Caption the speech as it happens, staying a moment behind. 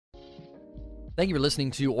Thank you for listening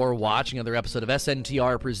to or watching another episode of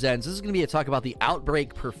SNTR Presents. This is going to be a talk about the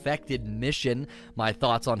Outbreak Perfected mission, my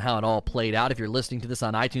thoughts on how it all played out. If you're listening to this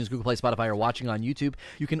on iTunes, Google Play, Spotify, or watching on YouTube,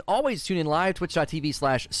 you can always tune in live,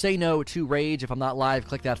 twitch.tv/SayNoToRage. If I'm not live,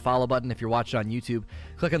 click that follow button. If you're watching on YouTube,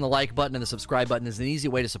 click on the like button, and the subscribe button is an easy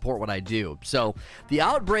way to support what I do. So, the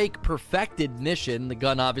Outbreak Perfected mission, the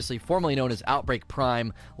gun obviously formerly known as Outbreak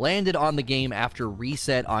Prime, landed on the game after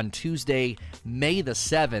reset on Tuesday, May the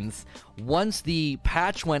 7th. Once the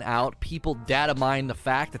patch went out, people data mined the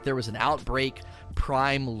fact that there was an Outbreak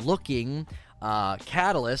Prime-looking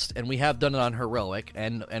catalyst, and we have done it on Heroic,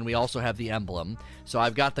 and we also have the emblem. So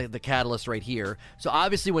I've got the catalyst right here. So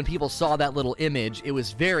obviously when people saw that little image, it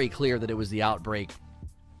was very clear that it was the Outbreak.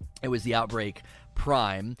 It was the Outbreak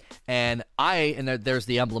Prime, and there's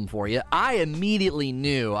the emblem for you. I immediately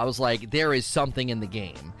knew, I was like, there is something in the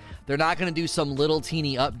game. They're not going to do some little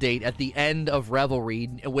teeny update at the end of Revelry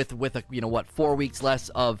with 4 weeks less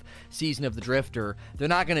of Season of the Drifter. They're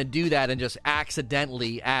not going to do that and just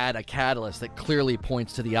accidentally add a catalyst that clearly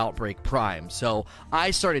points to the Outbreak Prime. So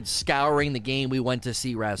I started scouring the game. We went to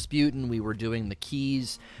see Rasputin. We were doing the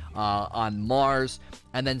keys on Mars,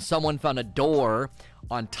 and then someone found a door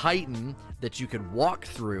on Titan that you could walk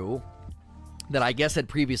through that I guess had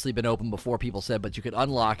previously been open before, people said, but you could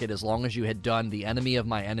unlock it as long as you had done the Enemy of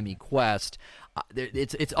My Enemy quest.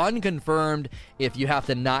 It's unconfirmed if you have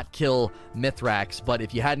to not kill Mithrax, but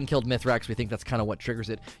if you hadn't killed Mithrax, we think that's kind of what triggers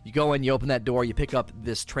it. You go in, you open that door, you pick up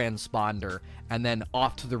this transponder, and then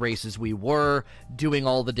off to the races we were, doing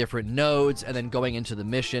all the different nodes, and then going into the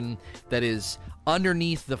mission that is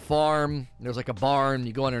underneath the farm. There's like a barn,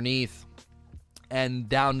 you go underneath, and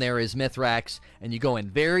down there is Mithrax, and you go in.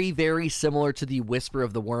 Very, very similar to the Whisper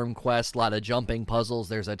of the Worm quest. A lot of jumping puzzles.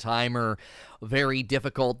 There's a timer. Very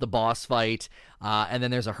difficult, the boss fight. And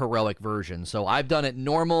then there's a heroic version. So I've done it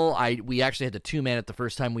normal. We actually had to 2-man it the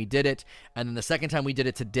first time we did it. And then the second time we did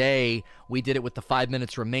it today, we did it with the 5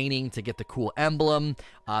 minutes remaining to get the cool emblem.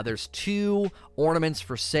 There's 2 ornaments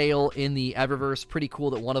for sale in the Eververse. Pretty cool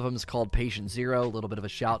that one of them is called Patient Zero. A little bit of a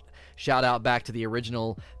shout out back to the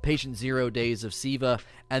original Patient Zero days of Siva.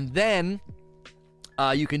 And then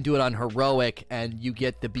you can do it on Heroic, and you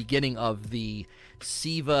get the beginning of the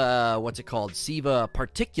Siva, Siva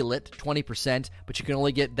Particulate, 20%, but you can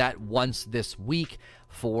only get that once this week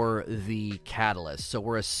for the Catalyst. So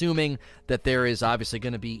we're assuming that there is obviously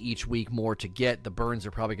going to be each week more to get. The burns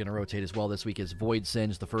are probably going to rotate as well. This week is Void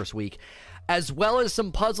Singe the first week, as well as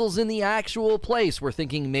some puzzles in the actual place. We're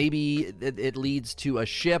thinking maybe it leads to a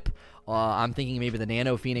ship. I'm thinking maybe the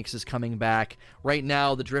Nano Phoenix is coming back. Right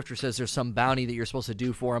now, the Drifter says there's some bounty that you're supposed to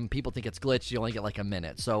do for him. People think it's glitched. You only get like a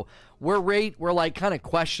minute. So we're like kind of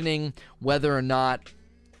questioning whether or not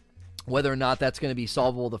that's going to be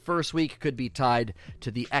solvable the first week. Could be tied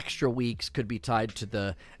to the extra weeks, could be tied to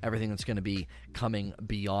the everything that's going to be coming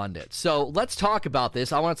beyond it. So let's talk about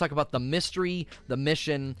this. I want to talk about the mystery, the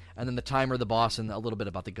mission, and then the timer, the boss, and a little bit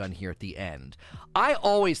about the gun here at the end. I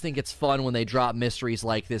always think it's fun when they drop mysteries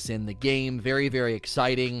like this in the game. Very, very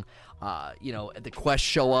exciting. The quests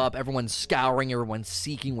show up, everyone's scouring, everyone's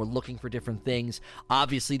seeking, we're looking for different things.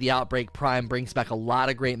 Obviously, the Outbreak Prime brings back a lot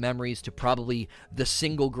of great memories to probably the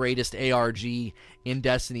single greatest ARG in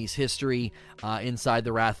Destiny's history, inside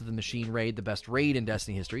the Wrath of the Machine raid, the best raid in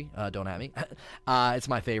Destiny history. Don't at me. It's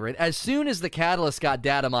my favorite. As soon as the Catalyst got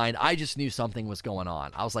data mined, I just knew something was going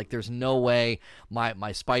on. I was like, there's no way. My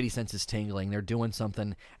spidey sense is tingling. They're doing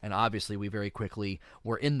something, and obviously we very quickly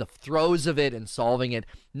were in the throes of it and solving it.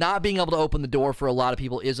 Not being able to open the door for a lot of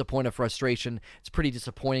people is a point of frustration. It's pretty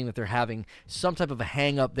disappointing that they're having some type of a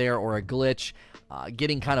hang up there or a glitch.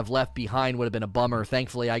 Getting kind of left behind would have been a bummer.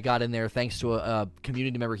 Thankfully, I got in there thanks to a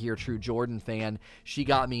community member here, True Jordan fan. She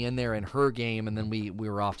got me in there in her game, and then we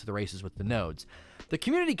were off to the races with the nodes. The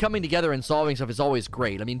community coming together and solving stuff is always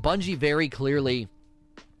great. I mean, Bungie very clearly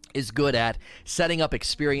is good at setting up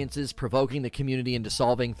experiences, provoking the community into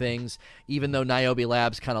solving things. Even though Niobe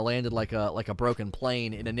Labs kind of landed like a broken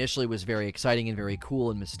plane, it initially was very exciting and very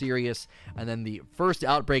cool and mysterious. And then the first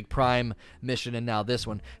Outbreak Prime mission, and now this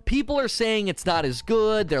one. People are saying it's not as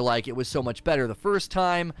good. They're like, it was so much better the first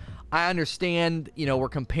time. I understand, we're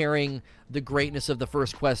comparing the greatness of the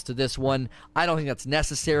first quest to this one. I don't think that's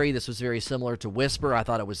necessary. This was very similar to Whisper. I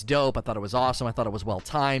thought it was dope. I thought it was awesome. I thought it was well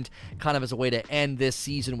timed, kind of as a way to end this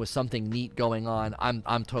season with something neat going on.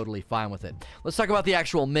 I'm totally fine with it. Let's talk about the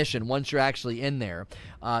actual mission once you're actually in there.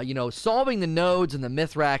 Solving the nodes and the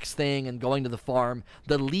Mithrax thing and going to the farm.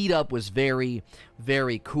 The lead up was very,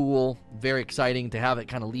 very cool, very exciting to have it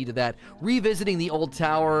kind of lead to that. Revisiting the old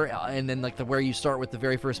tower and then where you start with the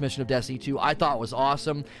very first mission of Destiny 2, I thought was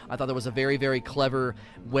awesome. I thought that was a very, very clever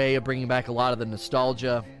way of bringing back a lot of the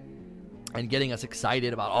nostalgia and getting us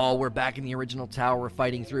excited about, oh, we're back in the original tower, we're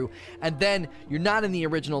fighting through. And then you're not in the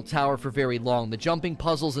original tower for very long. The jumping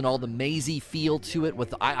puzzles and all the mazy feel to it,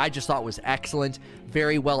 I just thought was excellent,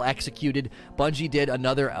 very well executed. Bungie did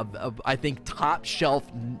another, I think, top shelf,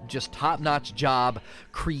 just top-notch job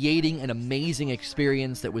creating an amazing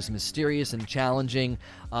experience that was mysterious and challenging.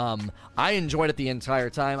 I enjoyed it the entire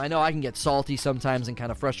time. I know I can get salty sometimes and kind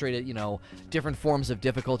of frustrated, different forms of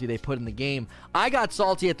difficulty they put in the game. I got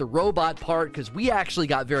salty at the robot part because we actually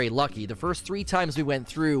got very lucky. The first 3 times we went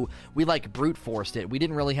through, we brute forced it. We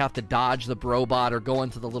didn't really have to dodge the robot or go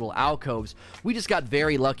into the little alcoves. We just got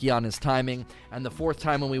very lucky on his timing. And the 4th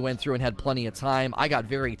time when we went through and had plenty of time, I got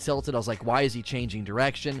very tilted. I was like, why is he changing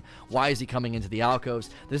direction? Why is he coming into the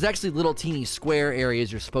alcoves? There's actually little teeny square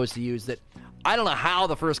areas you're supposed to use that I don't know how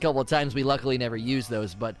the first couple of times we luckily never used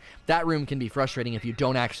those, but that room can be frustrating if you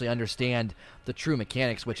don't actually understand the true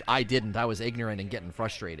mechanics, which I didn't. I was ignorant and getting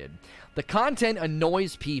frustrated. The content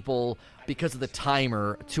annoys people because of the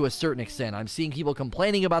timer to a certain extent. I'm seeing people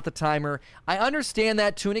complaining about the timer. I understand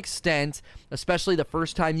that to an extent, especially the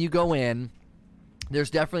first time you go in. There's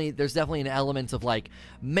definitely an element of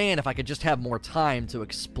man, if I could just have more time to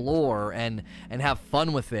explore and have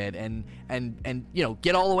fun with it and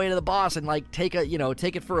get all the way to the boss and take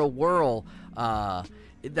it for a whirl. That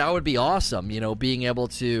would be awesome. Being able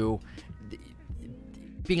to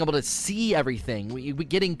see everything.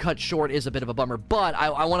 Getting cut short is a bit of a bummer, but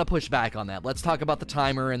I want to push back on that. Let's talk about the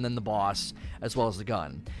timer and then the boss as well as the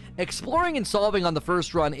gun. Exploring and solving on the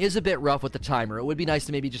first run is a bit rough with the timer. It would be nice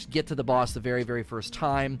to maybe just get to the boss the very, very first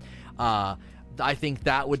time. I think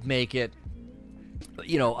that would make it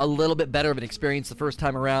a little bit better of an experience the first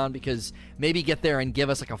time around, because maybe get there and give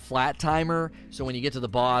us a flat timer, so when you get to the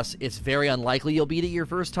boss, it's very unlikely you'll beat it your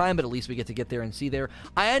first time, but at least we get there and see there.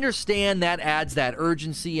 I understand that adds that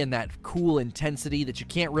urgency and that cool intensity that you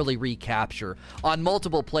can't really recapture. On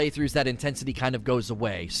multiple playthroughs, that intensity kind of goes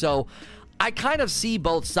away. So I kind of see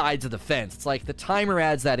both sides of the fence. It's like the timer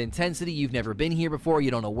adds that intensity. You've never been here before. You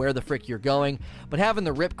don't know where the frick you're going. But having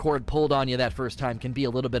the ripcord pulled on you that first time can be a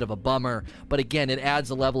little bit of a bummer. But again, it adds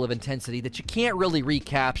a level of intensity that you can't really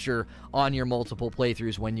recapture on your multiple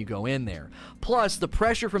playthroughs when you go in there. Plus, the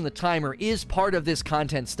pressure from the timer is part of this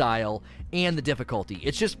content style and the difficulty.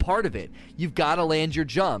 It's just part of it. You've got to land your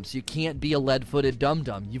jumps. You can't be a lead-footed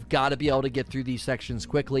dum-dum. You've got to be able to get through these sections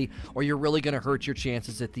quickly, or you're really going to hurt your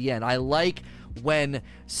chances at the end. I like when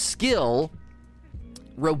skill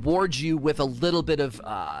rewards you with a little bit of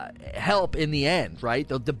help in the end, right?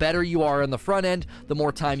 The better you are on the front end, the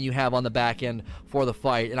more time you have on the back end for the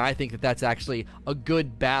fight, and I think that that's actually a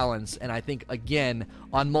good balance, and I think, again,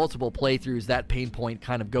 on multiple playthroughs, that pain point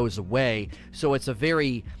kind of goes away, so it's a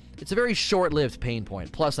very short-lived pain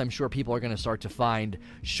point. Plus, I'm sure people are going to start to find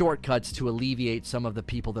shortcuts to alleviate some of the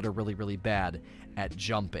people that are really, really bad at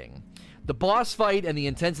jumping. The boss fight and the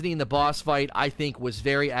intensity in the boss fight, I think, was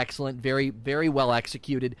very excellent, very, very well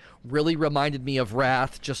executed. Really reminded me of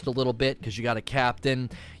Wrath just a little bit, because you got a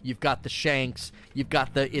captain, you've got the shanks, you've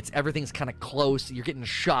got everything's kind of close, you're getting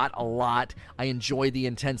shot a lot. I enjoy the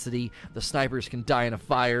intensity. The snipers can die in a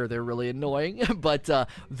fire, they're really annoying, but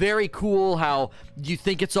very cool how you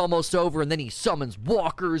think it's almost over, and then he summons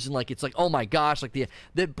walkers, and it's oh my gosh,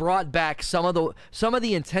 that brought back some of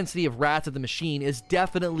the intensity of Wrath of the Machine is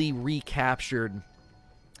definitely recaptured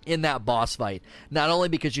in that boss fight. Not only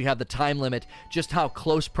because you have the time limit, just how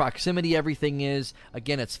close proximity everything is.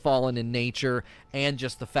 Again, it's fallen in nature, and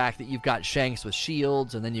just the fact that you've got shanks with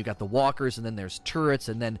shields, and then you've got the walkers, and then there's turrets,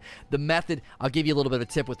 and then the method. I'll give you a little bit of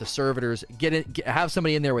a tip with the servitors. Have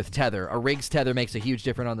somebody in there with tether. A Riggs tether makes a huge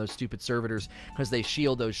difference on those stupid servitors because they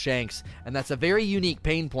shield those shanks, and that's a very unique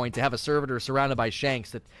pain point to have a servitor surrounded by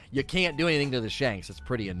shanks that you can't do anything to the shanks. It's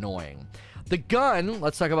pretty annoying. The gun,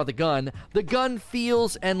 let's talk about the gun. The gun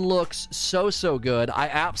feels and looks so good. I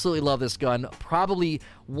absolutely love this gun. Probably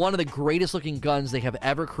one of the greatest looking guns they have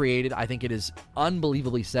ever created. I think it is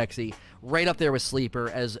unbelievably sexy. Right up there with Sleeper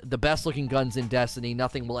as the best looking guns in Destiny.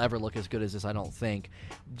 Nothing will ever look as good as this, I don't think.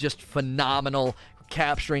 Just phenomenal,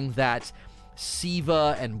 capturing that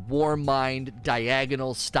Siva and Warmind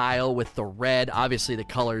diagonal style with the red. Obviously, the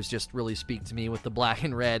colors just really speak to me with the black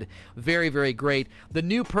and red. Very, very great. The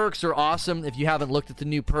new perks are awesome. If you haven't looked at the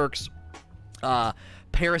new perks,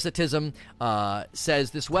 Parasitism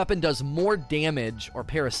says this weapon does more damage, or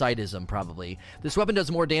Parasitism probably. This weapon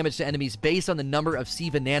does more damage to enemies based on the number of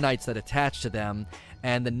Siva nanites that attach to them.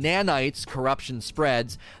 And the nanites, corruption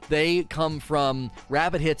spreads, they come from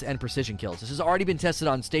rapid hits and precision kills. This has already been tested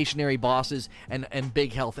on stationary bosses and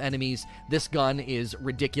big health enemies. This gun is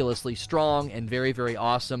ridiculously strong and very, very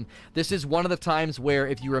awesome. This is one of the times where,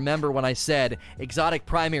 if you remember when I said exotic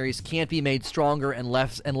primaries can't be made stronger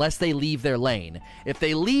unless they leave their lane. If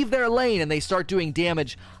they leave their lane and they start doing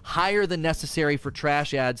damage higher than necessary for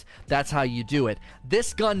trash ads, that's how you do it.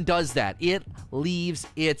 This gun does that. It leaves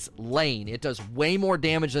its lane. It does way more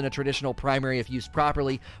damage than a traditional primary if used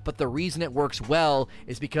properly, but the reason it works well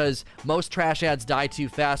is because most trash ads die too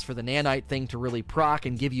fast for the nanite thing to really proc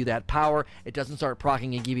and give you that power. It doesn't start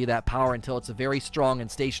procking and give you that power until it's a very strong and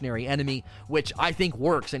stationary enemy, which I think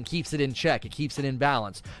works and keeps it in check. It keeps it in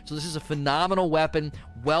balance. So this is a phenomenal weapon,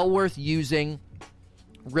 well worth using.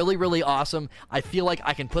 Really, really awesome. I feel like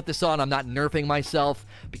I can put this on. I'm not nerfing myself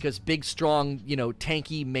because big, strong,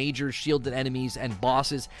 tanky, major shielded enemies and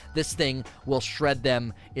bosses, this thing will shred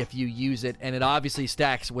them if you use it. And it obviously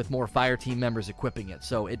stacks with more fire team members equipping it.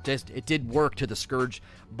 So it did work to the Scourge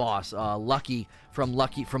boss. Lucky from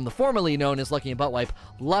the formerly known as Lucky and Buttwipe.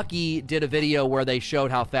 Lucky did a video where they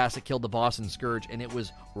showed how fast it killed the boss in Scourge, and it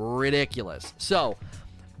was ridiculous. So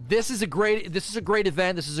This is a great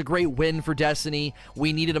event. This is a great win for Destiny.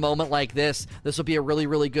 We needed a moment like this. This will be a really,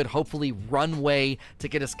 really good, hopefully, runway to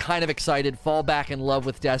get us kind of excited, fall back in love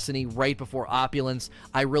with Destiny right before Opulence.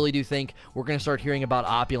 I really do think we're going to start hearing about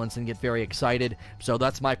Opulence and get very excited. So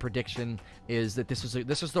that's my prediction, is that this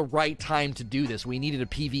was the right time to do this. We needed a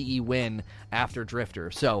PvE win after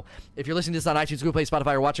Drifter. So if you're listening to this on iTunes, Google Play,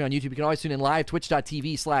 Spotify, or watching on YouTube, you can always tune in live,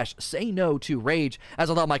 twitch.tv/SayNoToRage. As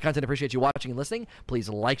with all my content, I appreciate you watching and listening. Please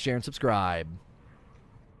like, share, and subscribe.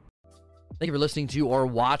 Thank you for listening to or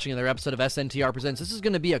watching another episode of SNTR Presents. This is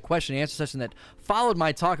going to be a question and answer session that followed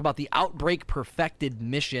my talk about the Outbreak Perfected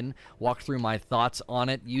mission. Walk through my thoughts on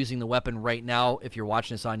it using the weapon right now. If you're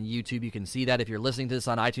watching this on YouTube, you can see that. If you're listening to this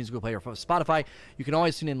on iTunes, Google Play, or Spotify, you can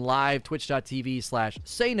always tune in live,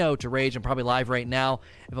 twitch.tv/SayNoToRage. I'm probably live right now.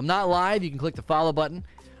 If I'm not live, you can click the follow button.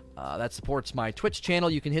 That supports my Twitch channel.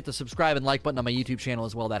 You can hit the subscribe and like button on my YouTube channel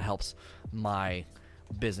as well. That helps my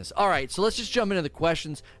business. All right, so let's just jump into the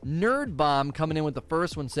questions. Nerd Bomb coming in with the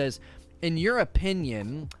first one says, in your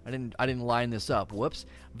opinion, I didn't line this up. Whoops.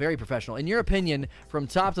 Very professional. In your opinion, from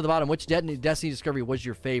top to the bottom, which Destiny Discovery was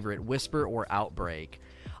your favorite, Whisper or Outbreak?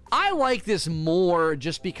 I like this more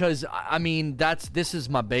just because, I mean, this is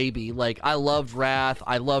my baby. Like, I loved Wrath.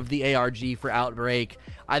 I loved the ARG for Outbreak.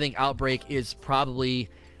 I think Outbreak is probably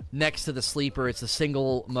next to the Sleeper. It's the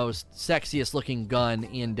single most sexiest looking gun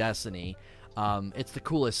in Destiny. It's the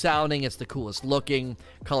coolest sounding, it's the coolest looking,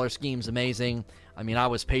 color scheme's amazing. I mean, I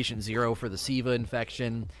was patient zero for the SIVA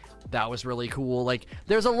infection. That was really cool. Like,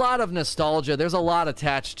 there's a lot of nostalgia. There's a lot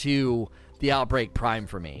attached to the Outbreak Prime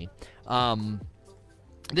for me.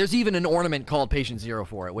 There's even an ornament called Patient Zero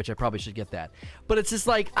for it, which I probably should get that. But it's just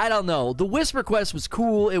like, I don't know. The Whisper quest was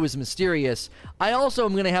cool. It was mysterious. I also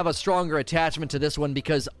am going to have a stronger attachment to this one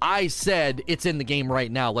because I said it's in the game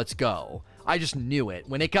right now. Let's go. I just knew it.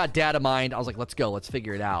 When it got data mined, I was like, let's go. Let's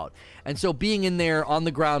figure it out. And so being in there on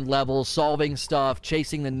the ground level, solving stuff,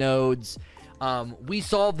 chasing the nodes. We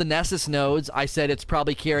solved the Nessus nodes. I said it's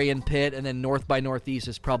probably Carrion Pit, and then North by Northeast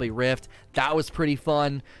is probably Rift. That was pretty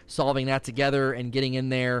fun, solving that together and getting in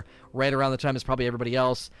there right around the time as probably everybody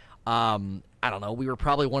else. I don't know, we were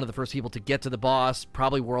probably one of the first people to get to the boss,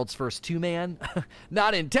 probably world's first two-man.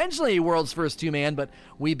 Not intentionally world's first two-man, but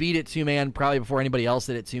we beat it two-man probably before anybody else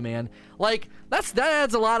did it two-man. Like, that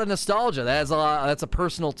adds a lot of nostalgia. That's a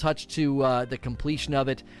personal touch to the completion of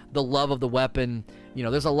it, the love of the weapon. You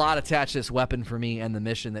know, there's a lot attached to this weapon for me and the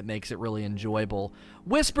mission that makes it really enjoyable.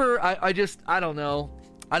 Whisper, I don't know.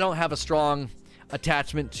 I don't have a strong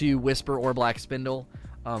attachment to Whisper or Black Spindle.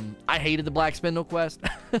 I hated the Black Spindle quest.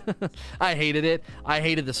 I hated it. I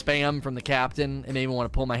hated the spam from the captain. It made me want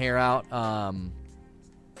to pull my hair out.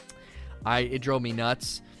 It drove me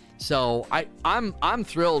nuts. So I'm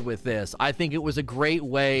thrilled with this. I think it was a great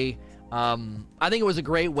way. For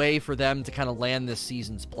them to kind of land this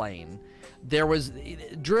season's plane.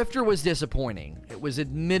 Drifter was disappointing. It was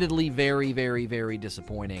admittedly very, very, very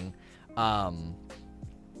disappointing.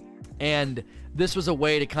 And this was a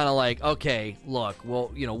way to kind of like, okay, look,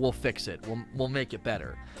 we'll fix it. We'll make it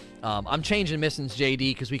better. I'm changing missions, JD,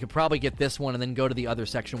 because we could probably get this one and then go to the other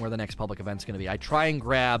section where the next public event's going to be. I try and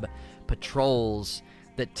grab patrols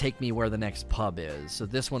that take me where the next pub is. So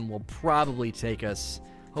this one will probably take us,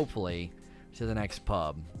 hopefully, to the next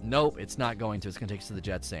pub. Nope, it's not going to. It's going to take us to the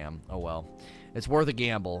Jet Sam. Oh, well. It's worth a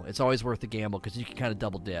gamble. It's always worth a gamble because you can kind of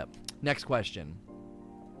double dip. Next question.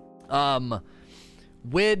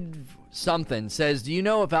 Wid something says, do you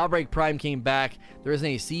know if Outbreak Prime came back, there isn't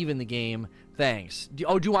any Steve in the game? Thanks.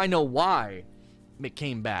 Do I know why it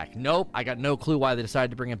came back? Nope. I got no clue why they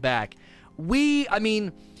decided to bring it back. We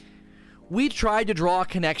tried to draw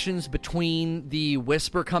connections between the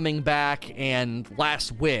Whisper coming back and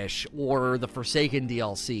Last Wish or the Forsaken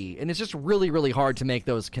DLC, and it's just really, really hard to make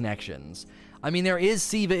those connections. I mean, there is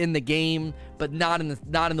Siva in the game, but not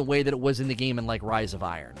in the way that it was in the game in like Rise of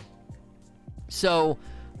Iron. So,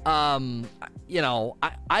 you know,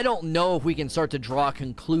 I don't know if we can start to draw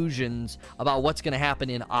conclusions about what's going to happen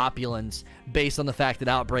in Opulence based on the fact that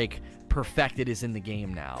Outbreak Perfected is in the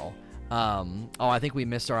game now. I think we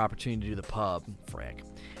missed our opportunity to do the pub. Frick.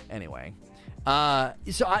 Anyway.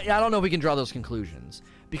 So I don't know if we can draw those conclusions.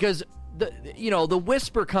 Because, the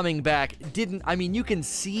Whisper coming back didn't... I mean, you can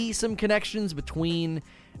see some connections between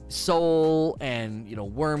Soul and,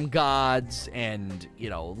 Worm Gods and,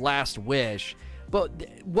 Last Wish. But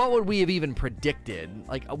what would we have even predicted?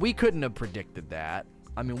 Like, we couldn't have predicted that.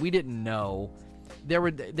 I mean, we didn't know. There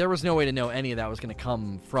was no way to know any of that was going to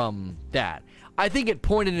come from that. I think it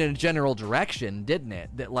pointed in a general direction, didn't it?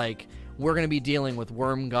 That, like, we're going to be dealing with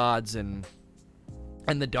Worm Gods and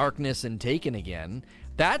the Darkness and Taken again.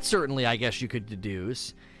 That certainly, I guess, you could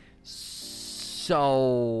deduce.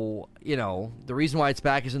 So, the reason why it's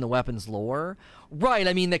back is in the weapons lore. Right,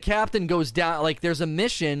 I mean, the captain goes down, like, there's a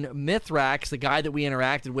mission, Mithrax, the guy that we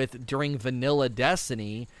interacted with during Vanilla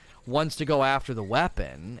Destiny, wants to go after the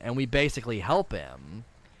weapon, and we basically help him.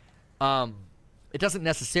 It doesn't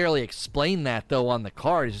necessarily explain that, though, on the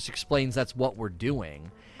card. It just explains that's what we're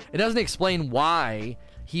doing. It doesn't explain why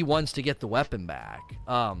he wants to get the weapon back.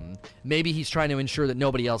 Maybe he's trying to ensure that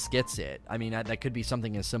nobody else gets it. I mean, that could be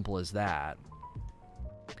something as simple as that.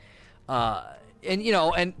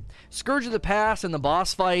 And Scourge of the Past and the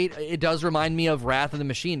boss fight, it does remind me of Wrath of the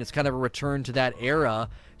Machine. It's kind of a return to that era.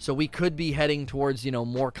 So we could be heading towards,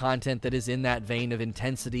 more content that is in that vein of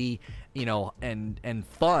intensity, and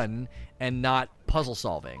fun and not puzzle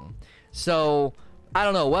solving. So, I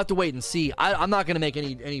don't know. We'll have to wait and see. I'm not going to make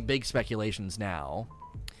any big speculations now.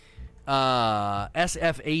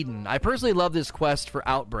 SF Aiden. I personally love this quest for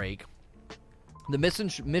Outbreak. The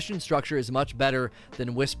mission structure is much better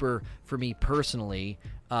than Whisper for me personally.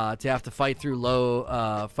 To have to fight through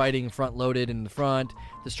fighting front-loaded in the front.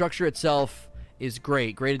 The structure itself is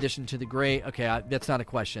great. Great addition to the great... Okay, that's not a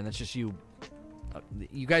question. That's just you...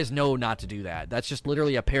 you guys know not to do that. That's just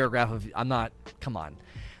literally a paragraph of... I'm not... Come on.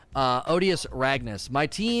 Odious Ragnus. My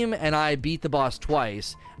team and I beat the boss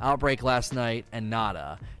twice. Outbreak last night and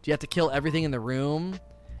nada. Do you have to kill everything in the room?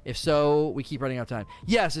 If so, we keep running out of time.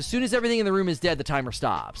 Yes, as soon as everything in the room is dead, the timer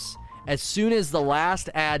stops. As soon as the last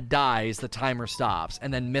ad dies, the timer stops,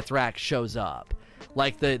 and then Mithrax shows up.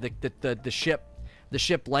 Like the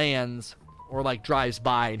ship lands or like drives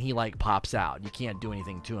by and he like pops out. You can't do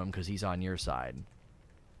anything to him because he's on your side.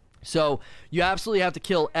 So you absolutely have to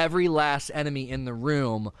kill every last enemy in the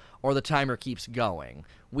room or the timer keeps going.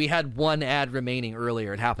 We had one ad remaining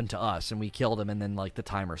earlier. It happened to us, and we killed him, and then, like, the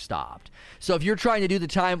timer stopped. So if you're trying to do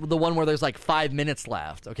the one where there's, like, 5 minutes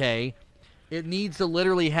left, okay, it needs to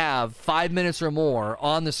literally have 5 minutes or more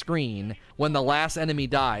on the screen when the last enemy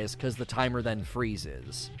dies because the timer then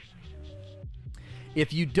freezes.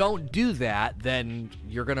 If you don't do that, then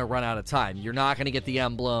you're going to run out of time. You're not going to get the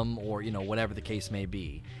emblem or, whatever the case may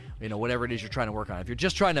be. Whatever it is you're trying to work on. If you're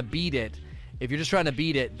just trying to beat it,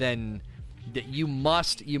 then you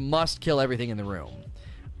must kill everything in the room.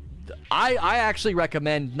 I actually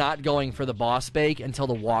recommend not going for the boss bake until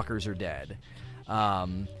the walkers are dead.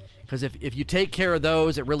 Because if you take care of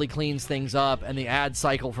those, it really cleans things up, and the ad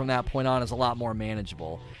cycle from that point on is a lot more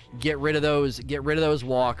manageable. Get rid of those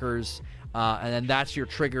walkers, and then that's your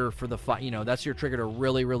trigger for the fight. That's your trigger to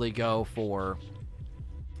really, really go for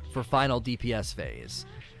final DPS phase.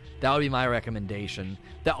 That would be my recommendation.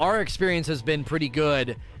 Our experience has been pretty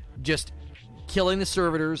good. Just killing the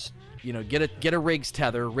servitors. Get a Riggs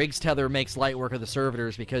tether. Riggs tether makes light work of the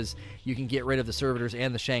servitors because you can get rid of the servitors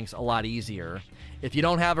and the shanks a lot easier. If you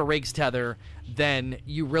don't have a Riggs tether, then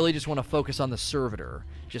you really just want to focus on the servitor.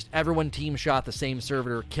 Just everyone team shot the same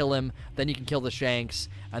servitor, kill him, then you can kill the shanks,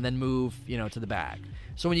 and then move, to the back.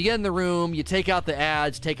 So when you get in the room, you take out the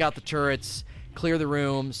ads, take out the turrets, clear the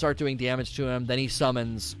room, start doing damage to him, then he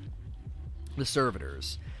summons the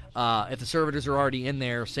servitors. If the servitors are already in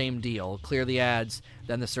there, same deal. Clear the ads,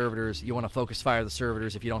 then the servitors. You want to focus fire the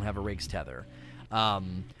servitors if you don't have a Riggs tether.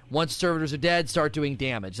 Once servitors are dead, start doing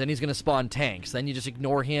damage. Then he's going to spawn tanks. Then you just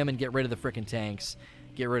ignore him and get rid of the frickin' tanks.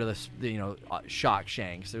 Get rid of the shock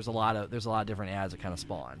shanks. There's a lot of different ads that kind of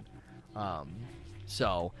spawn.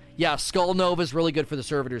 So, yeah, Skull Nova is really good for the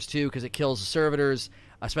servitors, too, because it kills the servitors,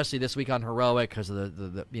 especially this week on Heroic because of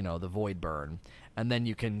the Void Burn. And then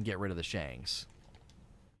you can get rid of the Shanks.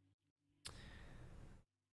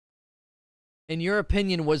 In your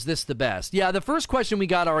opinion, was this the best? Yeah, the first question we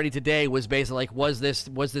got already today was basically like, was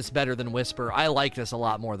this better than Whisper? I like this a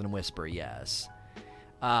lot more than Whisper, yes.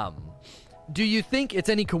 Do you think it's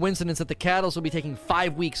any coincidence that the Catalyst will be taking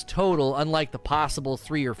 5 weeks total, unlike the possible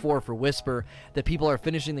 3 or 4 for Whisper, that people are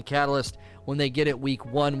finishing the Catalyst when they get it week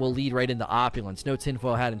 1 will lead right into Opulence? No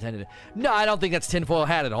tinfoil hat intended. No, I don't think that's tinfoil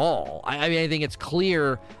hat at all. I mean, I think it's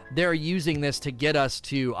clear they're using this to get us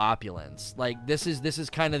to Opulence. Like, this is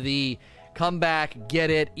kind of the come back, get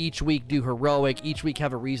it, each week do Heroic, each week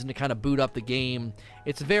have a reason to kind of boot up the game.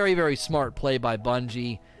 It's very, very smart play by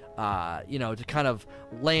Bungie. To kind of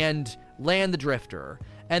land the Drifter.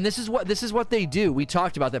 And this is what they do. We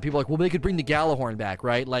talked about that. People are like, well, they could bring the Gjallarhorn back,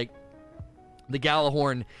 right? Like, the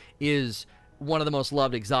Gjallarhorn is one of the most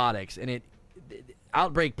loved exotics, and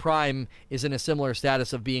Outbreak Prime is in a similar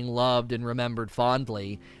status of being loved and remembered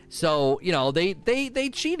fondly. So, they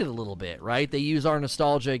cheated a little bit, right? They use our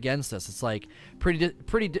nostalgia against us. It's like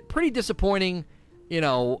pretty disappointing,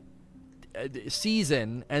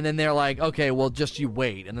 season, and then they're like, okay, well, just you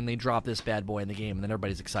wait, and then they drop this bad boy in the game, and then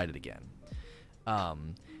everybody's excited again.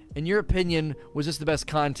 In your opinion, was this the best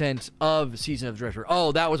content of Season of the Drifter?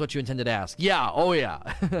 Oh, that was what you intended to ask. Yeah, oh yeah.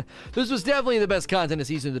 This was definitely the best content of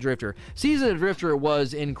Season of the Drifter. Season of the Drifter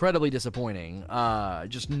was incredibly disappointing.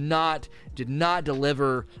 Did not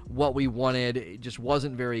deliver what we wanted. It just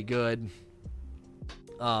wasn't very good.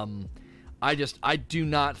 I do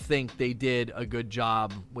not think they did a good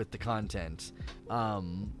job with the content.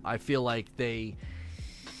 I feel like they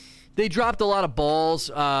dropped a lot of balls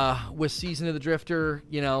with Season of the Drifter.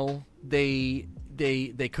 They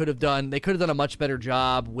could have done a much better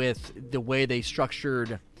job with the way they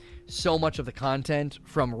structured so much of the content,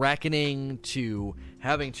 from Reckoning to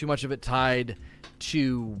having too much of it tied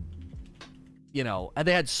to, and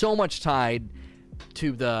they had so much tied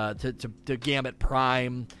to to Gambit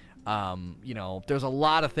Prime. There's a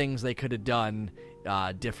lot of things they could have done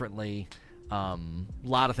differently. A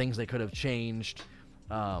lot of things they could have changed.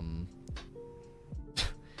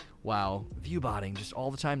 Wow, viewbotting just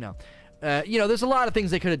all the time now. There's a lot of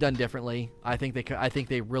things they could have done differently. I think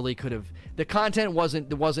they really could have. The content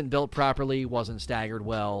wasn't built properly, wasn't staggered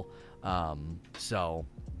well. So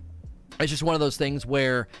it's just one of those things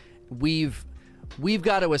where we've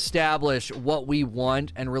got to establish what we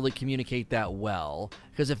want and really communicate that well.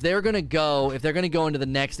 Because if they're going to go into the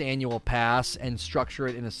next annual pass and structure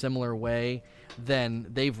it in a similar way, then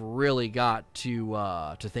they've really got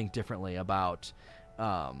to think differently about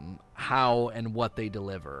how and what they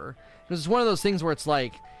deliver. Because it's one of those things where it's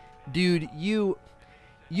like, dude, you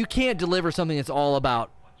can't deliver something that's all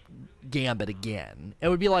about Gambit again. It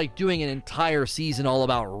would be like doing an entire season all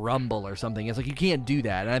about Rumble or something. It's like, you can't do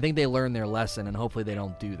that, and I think they learned their lesson, and hopefully they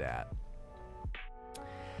don't do that.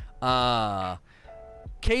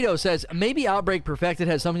 Kato says, maybe Outbreak Perfected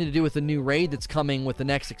has something to do with the new raid that's coming with the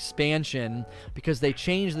next expansion, because they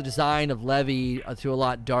changed the design of Levy to a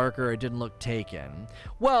lot darker. It didn't look taken.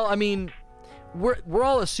 Well, I mean, we're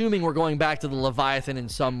all assuming we're going back to the Leviathan in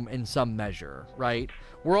some measure, right?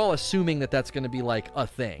 We're all assuming that that's going to be like a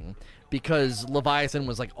thing, because Leviathan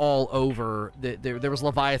was like all over. There was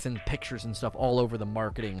Leviathan pictures and stuff all over the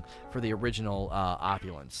marketing for the original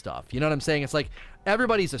Opulence stuff. You know what I'm saying? It's like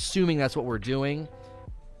everybody's assuming that's what we're doing.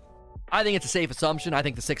 I think it's a safe assumption. I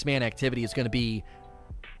think the 6-man activity is going to be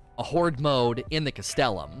a horde mode in the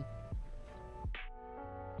Castellum.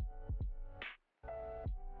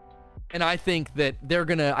 And I think that they're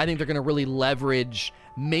gonna really leverage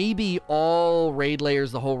maybe all raid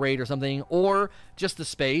layers, the whole raid or something, or just the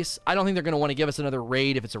space. I don't think they're gonna want to give us another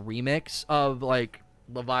raid if it's a remix of like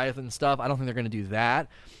Leviathan stuff. I don't think they're gonna do that.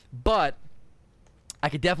 But I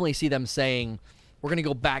could definitely see them saying, we're gonna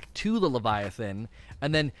go back to the Leviathan.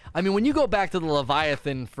 And then, I mean, when you go back to the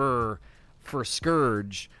Leviathan for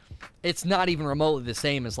Scourge, it's not even remotely the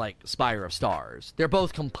same as like Spire of Stars. They're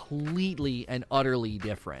both completely and utterly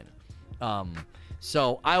different.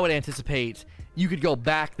 So I would anticipate you could go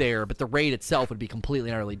back there, but the raid itself would be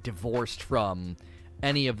completely and utterly divorced from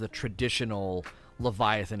any of the traditional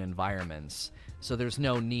Leviathan environments. So there's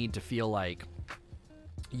no need to feel like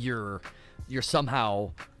you're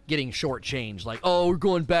somehow getting shortchanged, like, oh, we're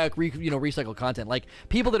going back, recycled content. Like,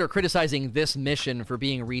 people that are criticizing this mission for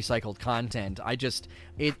being recycled content,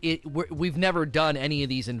 we've never done any of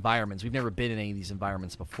these environments. We've never been in any of these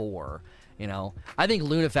environments before, I think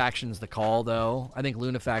Lunafaction's the call, though. I think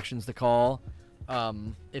Lunafaction's the call.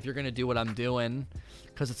 if you're gonna do what I'm doing,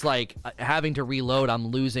 because it's like having to reload. I'm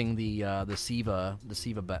losing the SIVA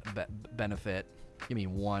benefit. Give me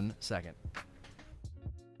 1 second.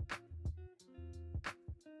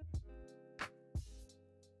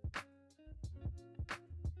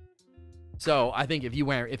 So I think if you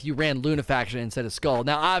ran Lunafaction instead of Skull,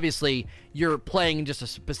 now obviously you're playing in just a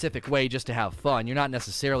specific way just to have fun. You're not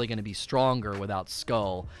necessarily going to be stronger without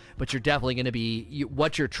Skull, but you're definitely going to be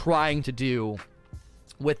what you're trying to do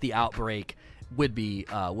with the Outbreak would be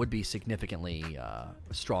significantly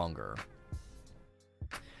stronger.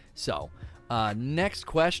 So next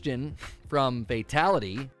question from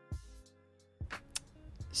Fatality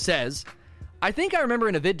says, I think I remember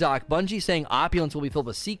in a vid doc, Bungie saying Opulence will be filled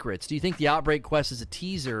with secrets. Do you think the Outbreak quest is a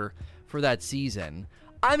teaser for that season?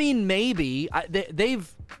 I mean, maybe.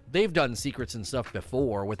 They've done secrets and stuff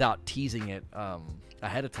before without teasing it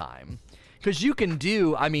ahead of time. Because you can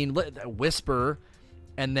do, I mean, Whisper,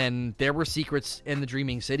 and then there were secrets in the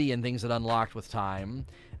Dreaming City and things that unlocked with time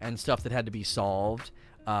and stuff that had to be solved.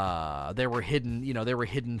 There were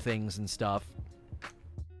hidden things and stuff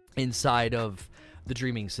inside of the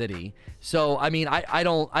Dreaming City. So I mean, I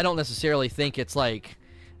don't necessarily think it's like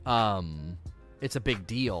it's a big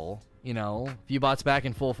deal, you know. Viewbot's back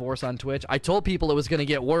in full force on Twitch. I told people it was going to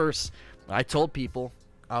get worse. I told people,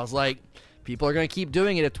 I was like, people are going to keep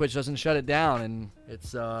doing it if Twitch doesn't shut it down, and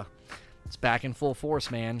it's back in full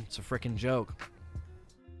force, man. It's a freaking joke.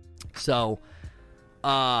 So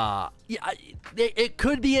yeah, it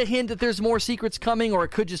could be a hint that there's more secrets coming, or it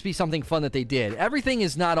could just be something fun that they did. Everything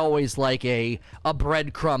is not always like a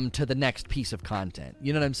breadcrumb to the next piece of content.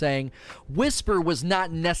 You know what I'm saying? Whisper was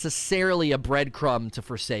not necessarily a breadcrumb to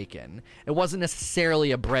Forsaken. It wasn't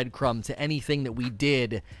necessarily a breadcrumb to anything that we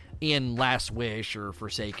did in Last Wish or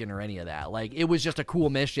Forsaken or any of that. Like, it was just a cool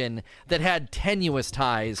mission that had tenuous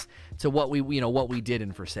ties to what we did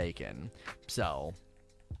in Forsaken. So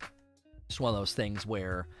it's one of those things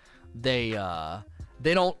where they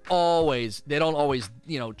don't always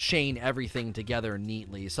chain everything together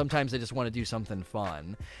neatly. Sometimes they just want to do something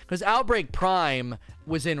fun. Because Outbreak Prime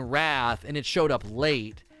was in Wrath and it showed up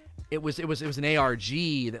late. It was an ARG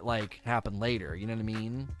that like happened later. You know what I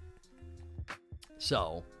mean?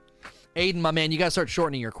 So, Aiden, my man, you gotta start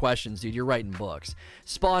shortening your questions, dude. You're writing books.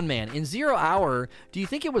 Spawn Man, in 0 Hour, do you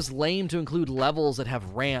think it was lame to include levels that have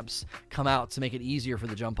ramps come out to make it easier for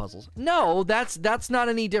the jump puzzles? No, that's not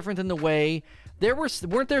any different than the way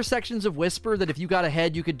weren't there sections of Whisper that if you got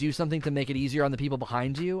ahead, you could do something to make it easier on the people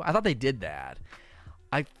behind you? I thought they did that.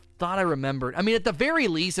 I thought I remembered. I mean, at the very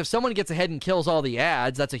least, if someone gets ahead and kills all the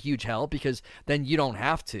ads, that's a huge help because then you don't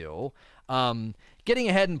have to. Getting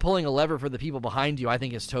ahead and pulling a lever for the people behind you, I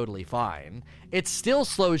think, is totally fine. It still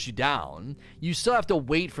slows you down. You still have to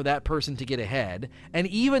wait for that person to get ahead. And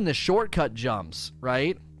even the shortcut jumps,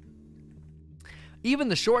 right? Even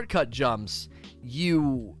the shortcut jumps,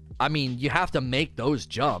 you have to make those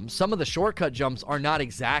jumps. Some of the shortcut jumps are not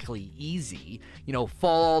exactly easy. You know,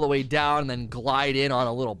 fall all the way down and then glide in on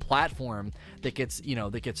a little platform that gets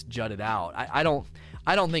jutted out.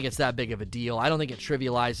 I don't think it's that big of a deal. I don't think it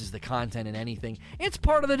trivializes the content in anything. It's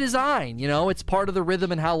part of the design, you know? It's part of the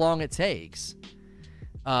rhythm and how long it takes.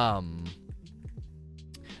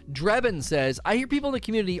 Drebin says, I hear people in the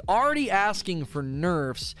community already asking for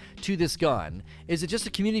nerfs to this gun. Is it just a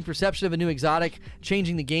community perception of a new exotic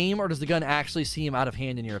changing the game, or does the gun actually seem out of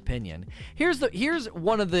hand in your opinion? Here's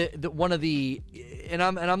one of the and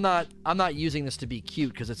I'm not using this to be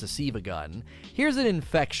cute because it's a SIVA gun. Here's an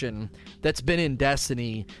infection that's been in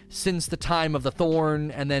Destiny since the time of the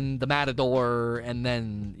Thorn and then the Matador and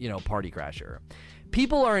then, Party Crasher.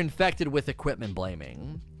 People are infected with equipment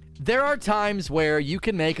blaming. There are times where you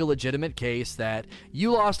can make a legitimate case that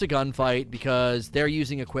you lost a gunfight because they're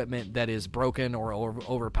using equipment that is broken or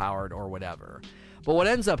overpowered or whatever. But what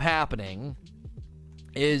ends up happening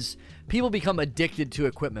is people become addicted to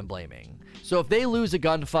equipment blaming. So if they lose a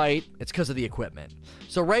gunfight, it's because of the equipment.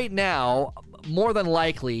 So right now, more than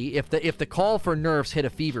likely, if the call for nerfs hit a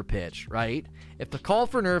fever pitch, right? If the call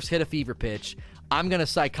for nerfs hit a fever pitch, I'm going to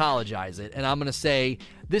psychologize it, and I'm going to say,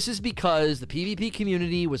 this is because the PvP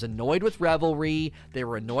community was annoyed with Revelry, they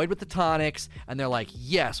were annoyed with the tonics, and they're like,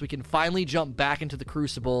 yes, we can finally jump back into the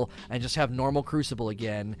Crucible and just have normal Crucible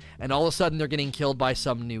again, and all of a sudden they're getting killed by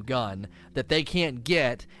some new gun that they can't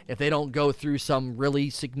get if they don't go through some really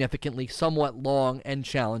significantly somewhat long and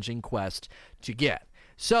challenging quest to get.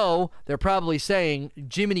 So, they're probably saying,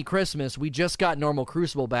 Jiminy Christmas, we just got normal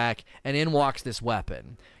Crucible back, and in walks this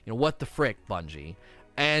weapon. What the frick, Bungie?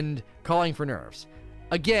 And calling for nerfs.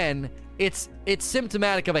 Again, it's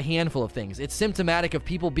symptomatic of a handful of things. It's symptomatic of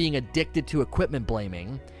people being addicted to equipment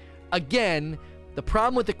blaming. again, the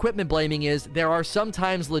problem with equipment blaming is there are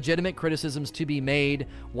sometimes legitimate criticisms to be made.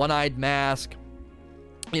 One-Eyed Mask,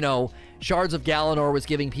 Shards of Galanor was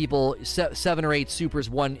giving people 7 or 8 supers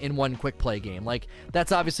in one quick play game. Like,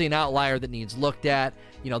 that's obviously an outlier that needs looked at.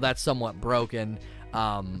 That's somewhat broken.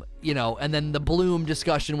 And then the Bloom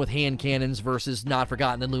discussion with hand cannons versus Not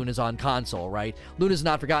Forgotten and Luna's on console, right? Luna's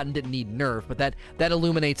Not Forgotten didn't need nerf, but that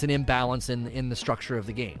illuminates an imbalance in the structure of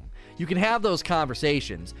the game. You can have those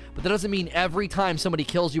conversations, but that doesn't mean every time somebody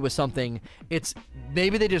kills you with something,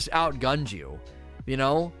 maybe they just outgunned you.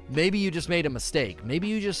 Maybe you just made a mistake. Maybe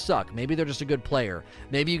you just suck. Maybe they're just a good player.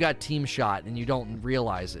 Maybe you got team shot and you don't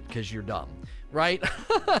realize it because you're dumb, right?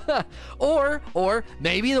 or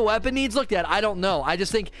maybe the weapon needs looked at. I don't know. I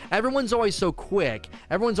just think everyone's always so quick.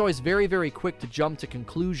 Everyone's always very, very quick to jump to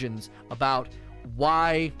conclusions about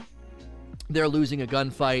why they're losing a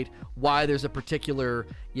gunfight, why there's a particular,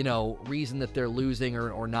 reason that they're losing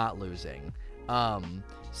or not losing.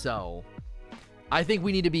 So I think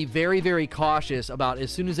we need to be very, very cautious about,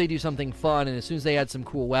 as soon as they do something fun and as soon as they add some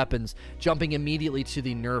cool weapons, jumping immediately to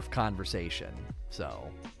the nerf conversation.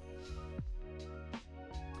 So,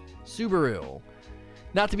 Subaru.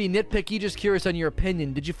 Not to be nitpicky, just curious on your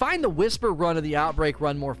opinion. Did you find the Whisper run of the Outbreak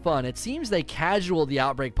run more fun? It seems they casualed the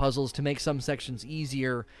Outbreak puzzles to make some sections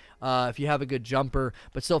easier if you have a good jumper,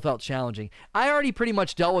 but still felt challenging. I already pretty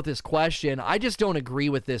much dealt with this question. I just don't agree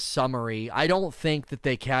with this summary. I don't think that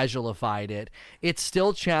they casualified it. It's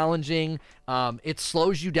still challenging. It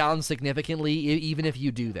slows you down significantly even if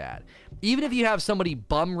you do that. Even if you have somebody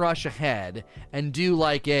bum rush ahead and do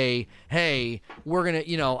like hey, we're gonna,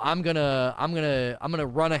 I'm gonna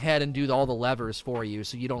run ahead and do all the levers for you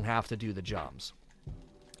so you don't have to do the jumps.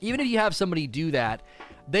 Even if you have somebody do that,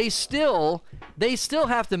 they still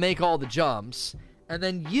have to make all the jumps, and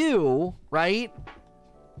then you, right?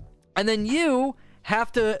 And then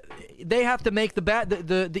they have to make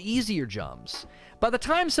the easier jumps. By the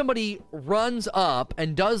time somebody runs up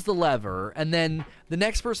and does the lever, and then the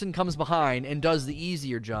next person comes behind and does the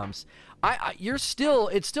easier jumps, it's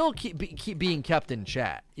still keep being kept in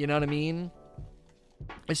check. You know what I mean?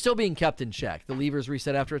 It's still being kept in check. The levers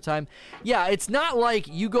reset after a time. Yeah, it's not like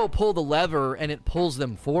you go pull the lever and it pulls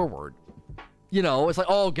them forward. It's like,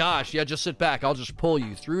 oh gosh, yeah, just sit back. I'll just pull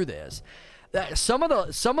you through this. Some of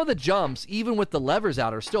the jumps, even with the levers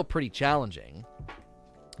out, are still pretty challenging.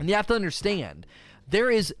 And you have to understand, there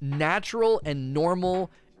is natural and normal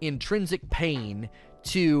intrinsic pain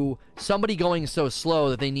to somebody going so slow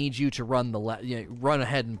that they need you to run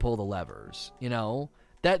ahead and pull the levers.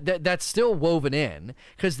 That's still woven in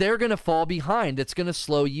because they're going to fall behind. It's going to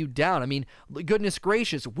slow you down. I mean, goodness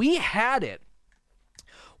gracious, we had it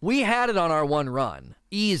on our one run.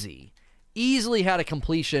 Easily had a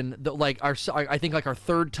completion that I think our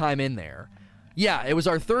third time in there. Yeah, it was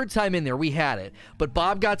our third time in there. We had it. But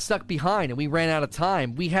Bob got stuck behind and we ran out of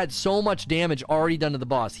time. We had so much damage already done to the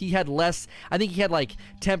boss. He had less, I think he had like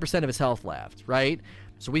 10% of his health left, right?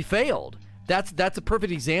 So we failed. That's a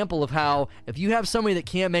perfect example of how if you have somebody that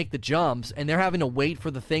can't make the jumps and they're having to wait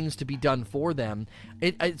for the things to be done for them,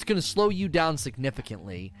 it's going to slow you down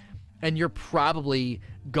significantly, and you're probably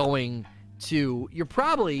going to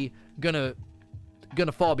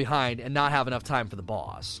fall behind and not have enough time for the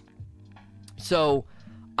boss. So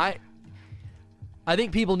I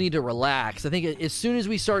think people need to relax. I think as soon as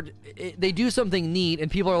we start, they do something neat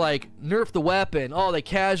and people are like, nerf the weapon. Oh, they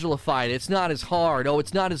casualified it. It's not as hard. Oh,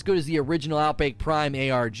 it's not as good as the original Outbreak Prime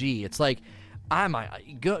ARG. It's like,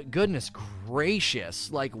 goodness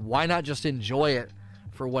gracious. Like, why not just enjoy it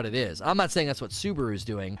for what it is? I'm not saying that's what Subaru's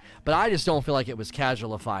doing, but I just don't feel like it was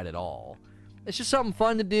casualified at all. It's just something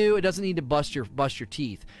fun to do. It doesn't need to bust your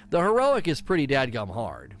teeth. The heroic is pretty dadgum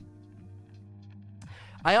hard.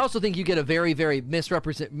 I also think you get a very, very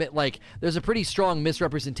there's a pretty strong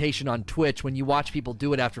misrepresentation on Twitch when you watch people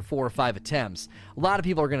do it after 4 or 5 attempts. A lot of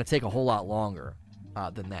people are going to take a whole lot longer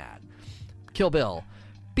than that. Kill Bill.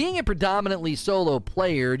 Being a predominantly solo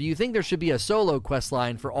player, do you think there should be a solo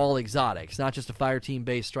questline for all exotics, not just a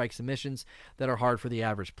fireteam-based strikes and missions that are hard for the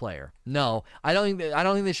average player? No, I don't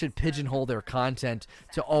think they should pigeonhole their content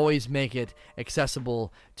to always make it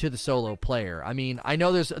accessible to the solo player. I mean, I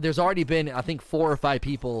know there's already been, I think, 4 or 5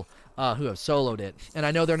 people who have soloed it, and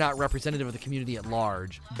I know they're not representative of the community at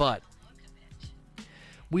large, but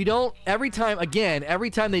we don't, every time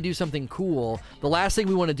they do something cool, the last thing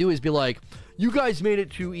we want to do is be like, you guys made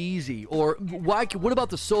it too easy, or what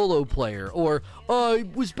about the solo player, or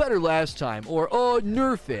it was better last time, or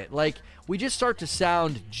nerf it. Like, we just start to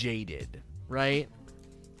sound jaded, right?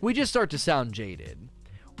 We just start to sound jaded,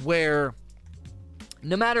 where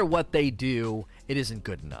no matter what they do, it isn't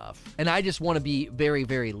good enough. And I just want to be very,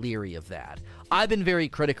 very leery of that. I've been very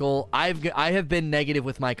critical. I have been negative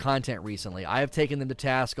with my content recently. I have taken them to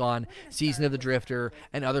task on Season of the Drifter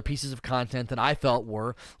and other pieces of content that I felt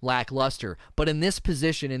were lackluster. But in this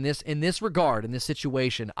position, in this regard, in this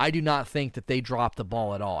situation, I do not think that they dropped the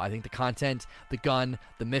ball at all. I think the content, the gun,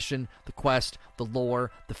 the mission, the quest, the lore,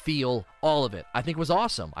 the feel, all of it, I think was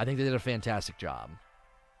awesome. I think they did a fantastic job.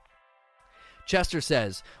 Chester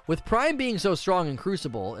says, with Prime being so strong in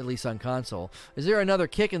Crucible, at least on console, is there another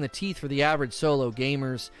kick in the teeth for the average solo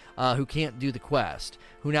gamers who can't do the quest,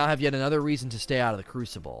 who now have yet another reason to stay out of the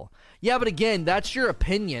Crucible? Yeah, but again, that's your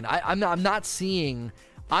opinion. I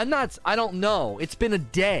don't know. It's been a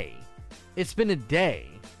day.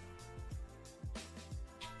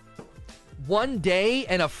 One day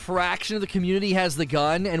and a fraction of the community has the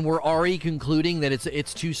gun, and we're already concluding that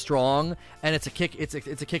it's too strong, and it's a kick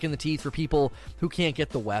in the teeth for people who can't get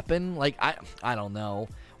the weapon. Like, I don't know.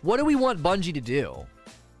 What do we want Bungie to do?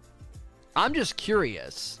 I'm just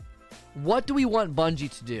curious. What do we want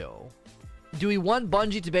Bungie to do? Do we want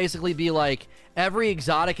Bungie to basically be like, every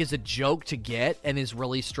exotic is a joke to get and is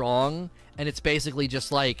really strong, and it's basically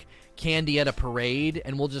just like candy at a parade,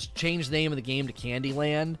 and we'll just change the name of the game to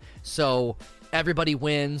Candyland, so everybody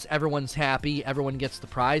wins, everyone's happy, everyone gets the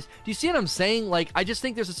prize? Do you see what I'm saying? Like, I just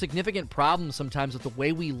think there's a significant problem sometimes with the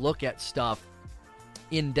way we look at stuff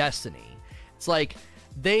in Destiny. It's like,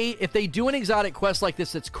 if they do an exotic quest like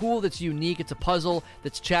this that's cool, that's unique, it's a puzzle,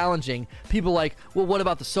 that's challenging, people are like, well, what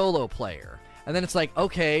about the solo player? And then it's like,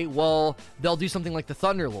 okay, well, they'll do something like the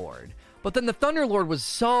Thunderlord. But then the Thunderlord was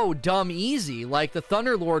so dumb easy. Like, the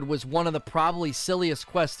Thunderlord was one of the probably silliest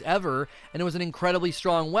quests ever, and it was an incredibly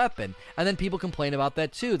strong weapon. And then people complain about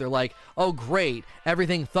that too. They're like, oh great,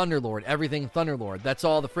 everything Thunderlord. That's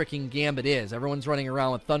all the freaking Gambit is. Everyone's running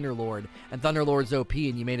around with Thunderlord, and Thunderlord's OP,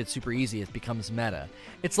 and you made it super easy. It becomes meta.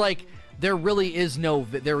 It's like, there really is no,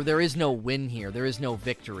 there is no win here. There is no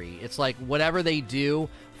victory. It's like, whatever they do,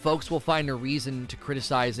 folks will find a reason to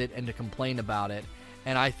criticize it and to complain about it.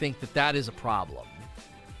 And I think that is a problem.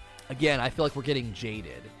 Again, I feel like we're getting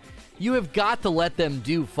jaded. You have got to let them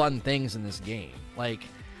do fun things in this game. Like,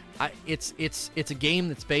 it's a game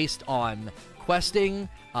that's based on questing,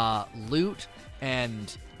 loot,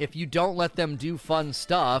 and if you don't let them do fun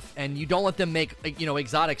stuff, and you don't let them make,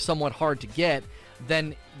 exotics somewhat hard to get,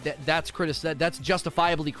 then that's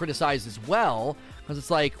justifiably criticized as well, because it's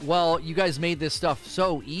like, well, you guys made this stuff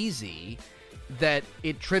so easy that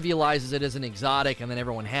it trivializes it as an exotic, and then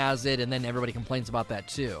everyone has it, and then everybody complains about that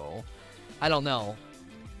too. I don't know.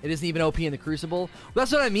 It isn't even OP in the Crucible. Well,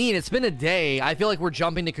 that's what I mean. It's been a day. I feel like we're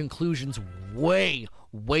jumping to conclusions way,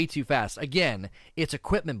 way too fast. Again, it's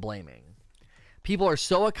equipment blaming. People are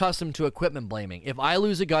so accustomed to equipment blaming. If I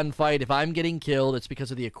lose a gunfight, if I'm getting killed, it's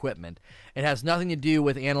because of the equipment. It has nothing to do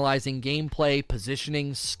with analyzing gameplay,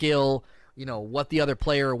 positioning, skill, what the other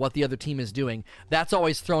player or what the other team is doing. That's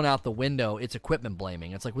always thrown out the window. It's equipment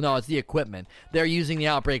blaming. It's like, well, no, it's the equipment. They're using the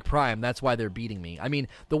Outbreak Prime. That's why they're beating me. I mean,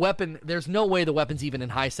 the weapon, there's no way the weapon's even in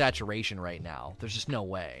high saturation right now. There's just no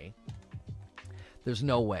way. There's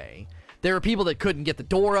no way. There are people that couldn't get the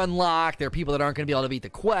door unlocked. There are people that aren't going to be able to beat the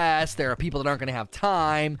quest. There are people that aren't going to have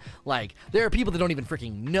time. Like, there are people that don't even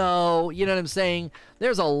freaking know. You know what I'm saying?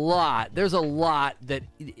 There's a lot that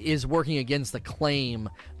is working against the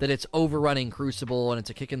claim that it's overrunning Crucible and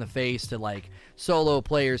it's a kick in the face to, like, solo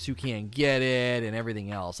players who can't get it and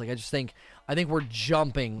everything else. Like, I think we're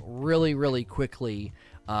jumping really, really quickly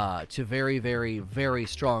to very, very, very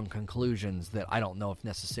strong conclusions that I don't know if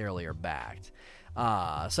necessarily are backed.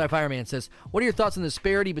 Sci-Fireman says, what are your thoughts on the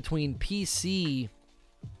disparity between PC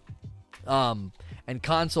and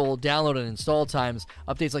console download and install times?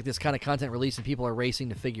 Updates like this kind of content release and people are racing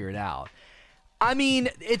to figure it out. I mean,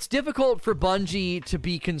 it's difficult for Bungie to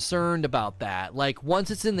be concerned about that. Like,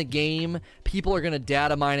 once it's in the game, people are going to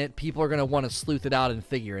data mine it. People are going to want to sleuth it out and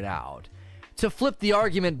figure it out. To flip the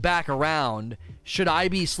argument back around, should I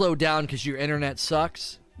be slowed down because your internet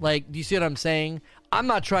sucks? Like, do you see what I'm saying? I'm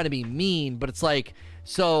not trying to be mean, but it's like,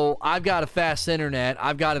 so I've got a fast internet,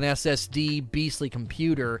 I've got an SSD beastly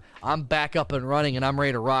computer, I'm back up and running, and I'm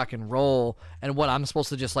ready to rock and roll, and what, I'm supposed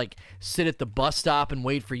to just, like, sit at the bus stop and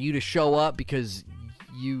wait for you to show up because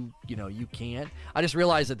you can't? I just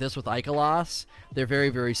realized that this with Ikelos, they're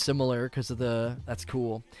very, very similar because of that's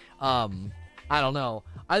cool. I don't know.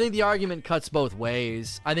 I think the argument cuts both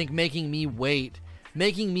ways. I think making me wait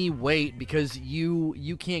because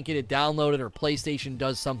you can't get it downloaded, or PlayStation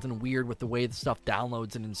does something weird with the way the stuff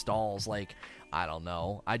downloads and installs. Like, I don't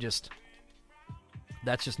know.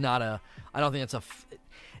 That's just not I don't think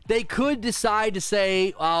They could decide to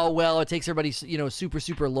say, oh, well, it takes everybody, super,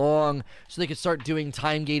 super long, so they could start doing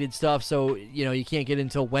time-gated stuff, so, you can't get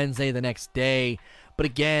until Wednesday the next day. But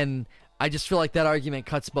again, I just feel like that argument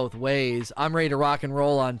cuts both ways. I'm ready to rock and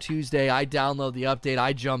roll on Tuesday. I download the update.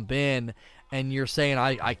 I jump in. And you're saying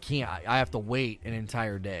I can't. I have to wait an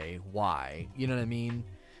entire day. Why? You know what I mean?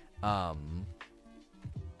 I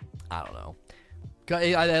don't know.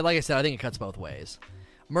 Like I said, I think it cuts both ways.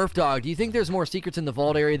 Murph Dog, do you think there's more secrets in the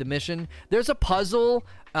vault area of the mission? There's a puzzle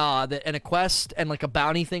and a quest and like a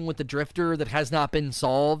bounty thing with the Drifter that has not been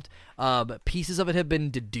solved. Pieces of it have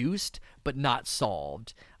been deduced, but not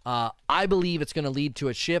solved. I believe it's going to lead to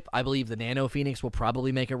a ship. I believe the Nano Phoenix will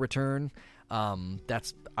probably make a return. I'm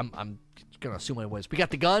gonna assume what it was. We got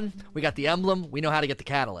the gun, we got the emblem, we know how to get the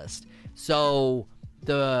catalyst. So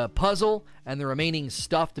the puzzle and the remaining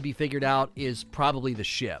stuff to be figured out is probably the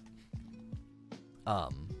ship. The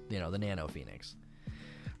Nano Phoenix.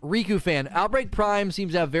 Riku fan, Outbreak Prime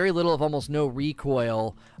seems to have very little of almost no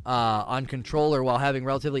recoil on controller while having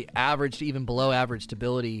relatively average to even below average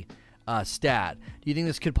stability stat. Do you think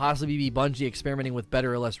this could possibly be Bungie experimenting with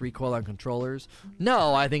better or less recoil on controllers?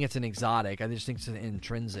 No, I think it's an exotic. I just think it's an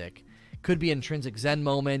intrinsic. Could be intrinsic Zen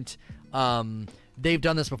moment. They've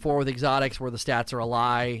done this before with exotics where the stats are a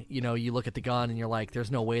lie. You look at the gun and you're like,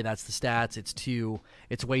 there's no way that's the stats.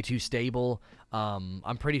 It's way too stable.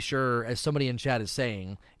 I'm pretty sure, as somebody in chat is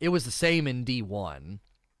saying, it was the same in D1.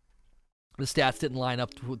 The stats didn't line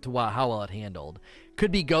up to how well it handled.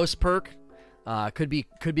 Could be ghost perk. Could be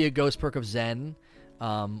a ghost perk of Zen.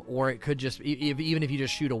 Or it could just, even if you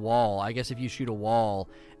just shoot a wall, I guess if you shoot a wall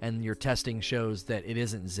and your testing shows that it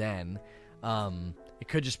isn't Zen, it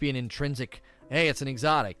could just be an intrinsic, hey, it's an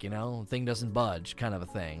exotic, thing doesn't budge kind of a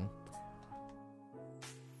thing.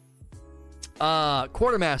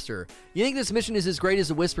 Quartermaster, you think this mission is as great as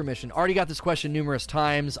the Whisper mission? Already got this question numerous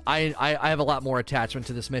times. I have a lot more attachment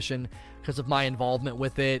to this mission because of my involvement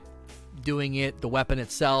with it, doing it, the weapon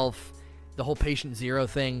itself, the whole Patient Zero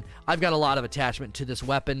thing. I've got a lot of attachment to this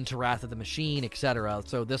weapon, to Wrath of the Machine, etc.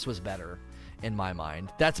 So this was better in my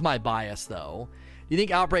mind. That's my bias, though. Do you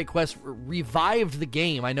think Outbreak Quest revived the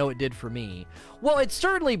game? I know it did for me. Well, it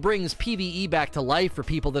certainly brings PvE back to life for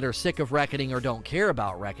people that are sick of Reckoning or don't care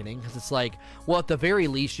about Reckoning, because it's like, well, at the very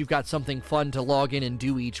least, you've got something fun to log in and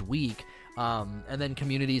do each week. And then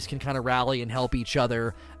communities can kind of rally and help each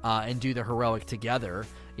other and do the heroic together.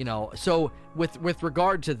 So with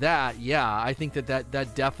regard to that, yeah, I think that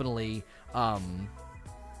definitely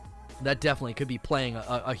could be playing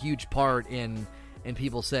a huge part in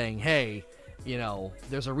people saying, hey,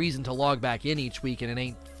 there's a reason to log back in each week, and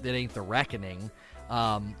it ain't the Reckoning.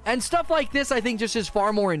 And stuff like this, I think, just is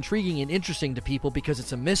far more intriguing and interesting to people because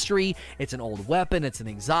it's a mystery, it's an old weapon, it's an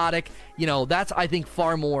exotic. That's, I think,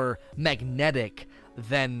 far more magnetic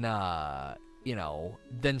than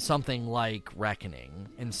something like Reckoning.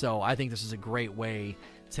 And so I think this is a great way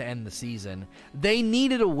to end the season. They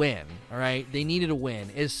needed a win, all right? They needed a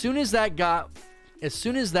win. As soon as that got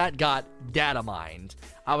data mined,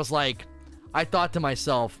 I thought to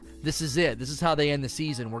myself, this is it. This is how they end the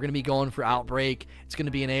season. We're going to be going for Outbreak. It's going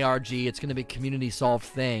to be an ARG. It's going to be a community-solved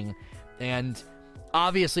thing. And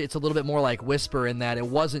obviously, it's a little bit more like Whisper in that it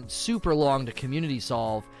wasn't super long to community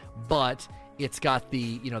solve, but it's got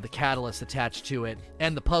the catalyst attached to it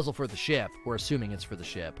and the puzzle for the ship. We're assuming it's for the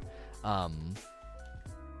ship.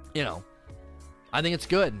 I think it's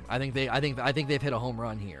good. I think they've hit a home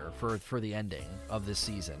run here for the ending of this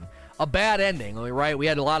season. A bad ending, right? We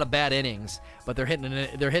had a lot of bad innings, but they're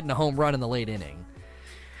hitting a home run in the late inning.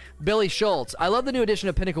 Billy Schultz, I love the new addition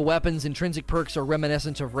of Pinnacle weapons. Intrinsic perks are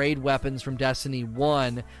reminiscent of raid weapons from Destiny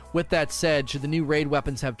 1. With that said, should the new raid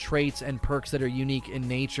weapons have traits and perks that are unique in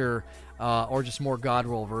nature, or just more God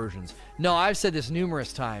roll versions? No, I've said this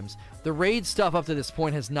numerous times. The raid stuff up to this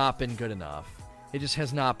point has not been good enough. It just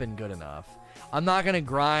has not been good enough. I'm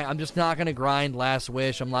just not going to grind Last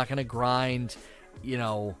Wish. I'm not going to grind,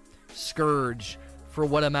 Scourge for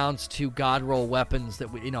what amounts to God roll weapons that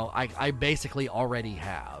I basically already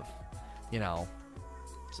have.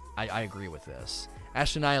 I agree with this.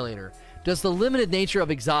 Ash Annihilator, does the limited nature of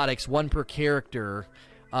exotics, one per character,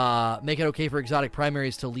 make it okay for exotic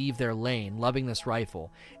primaries to leave their lane? Loving this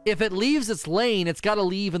rifle. If it leaves its lane, it's got to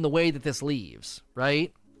leave in the way that this leaves,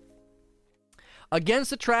 right?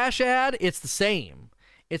 Against a trash ad, it's the same.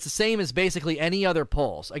 It's the same as basically any other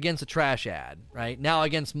pulse against a trash ad, right? Now,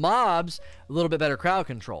 against mobs, a little bit better crowd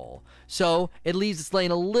control. So it leaves its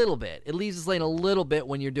lane a little bit. It leaves its lane a little bit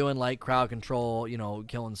when you're doing, like, crowd control,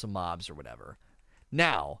 killing some mobs or whatever.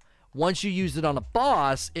 Now, once you use it on a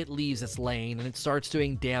boss, it leaves its lane and it starts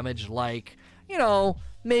doing damage like,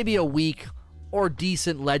 maybe a week or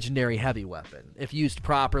decent legendary heavy weapon if used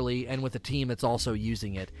properly and with a team that's also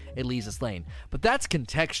using it. It leaves its lane, but that's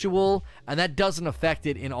contextual, and that doesn't affect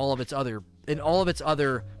it in all of its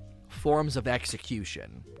other forms of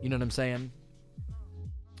execution. You know what I'm saying?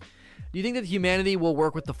 Do you think that humanity will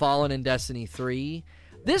work with the Fallen in Destiny 3?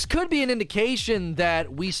 This could be an indication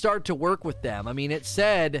that we start to work with them. I mean, it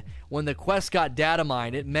said when the quest got data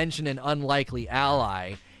mined, it mentioned an unlikely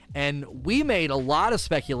ally, and we made a lot of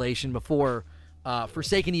speculation before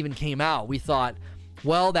Forsaken even came out. We thought,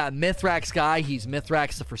 well, that Mithrax guy, he's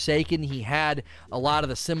Mithrax the Forsaken. He had a lot of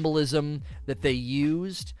the symbolism that they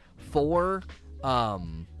used for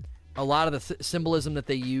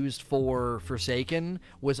Forsaken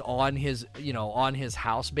was on his, on his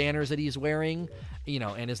house banners that he's wearing,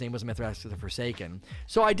 and his name was Mithrax the Forsaken.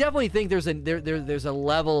 So I definitely think there's a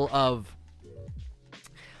level of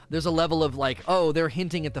like, oh, they're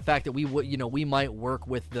hinting at the fact that we might work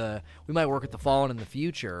with the Fallen in the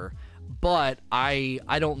future, but I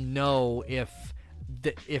don't know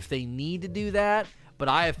if they need to do that. But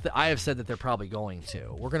I have said that they're probably going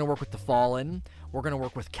to. We're going to work with the Fallen. We're going to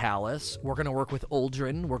work with Callus. We're going to work with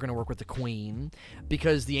Uldren. We're going to work with the Queen,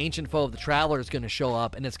 because the Ancient Foe of the Traveler is going to show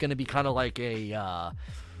up, and it's going to be kind of like a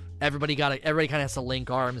everybody kind of has to link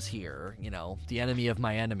arms here. The enemy of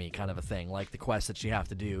my enemy kind of a thing, like the quest that you have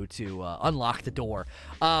to do to unlock the door.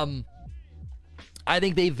 I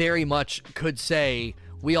think they very much could say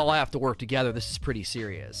we all have to work together. This is pretty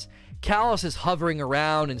serious. Callus is hovering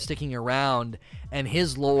around and sticking around, and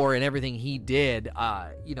his lore and everything he did,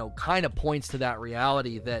 kind of points to that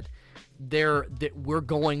reality that we're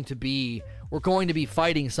going to be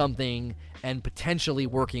fighting something and potentially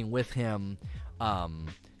working with him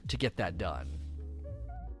to get that done.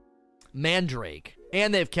 Mandrake,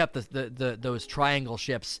 and they've kept those triangle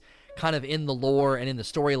ships kind of in the lore and in the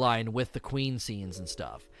storyline with the Queen scenes and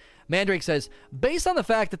stuff. Mandrake says, based on the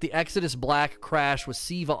fact that the Exodus Black crash with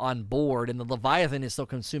Siva on board and the Leviathan is still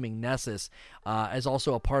consuming Nessus as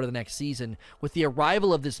also a part of the next season, with the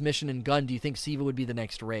arrival of this mission in Gun, do you think Siva would be the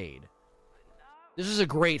next raid? This is a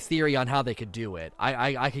great theory on how they could do it.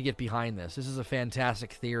 I could get behind this. This is a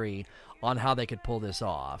fantastic theory on how they could pull this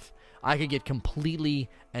off. I could get completely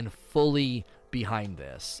and fully behind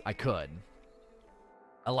this. I could.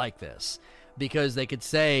 I like this. Because they could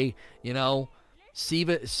say,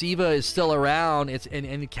 Siva is still around.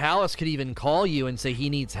 And Callus could even call you and say he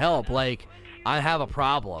needs help. Like, I have a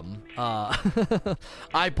problem.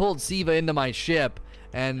 I pulled Siva into my ship,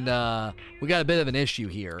 and we got a bit of an issue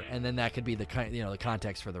here. And then that could be the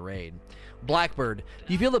context for the raid. Blackbird,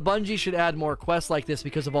 do you feel that Bungie should add more quests like this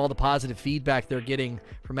because of all the positive feedback they're getting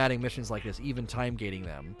from adding missions like this, even time gating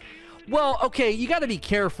them? Well, okay, you got to be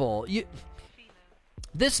careful.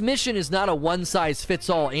 This mission is not a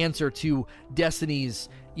one-size-fits-all answer to Destiny's,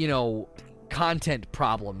 content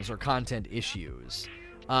problems or content issues.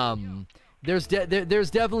 There's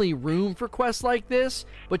definitely room for quests like this,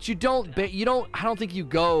 but I don't think you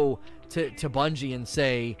go to Bungie and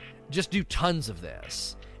say, just do tons of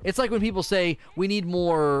this. It's like when people say we need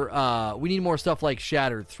more stuff like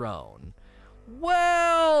Shattered Throne.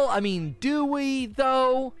 Well, I mean, do we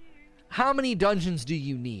though? How many dungeons do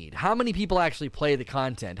you need? How many people actually play the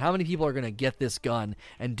content? How many people are going to get this gun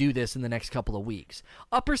and do this in the next couple of weeks?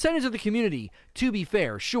 A percentage of the community, to be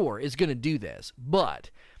fair, sure, is going to do this. But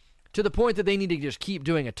to the point that they need to just keep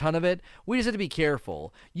doing a ton of it, we just have to be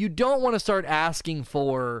careful. You don't want to start asking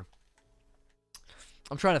for...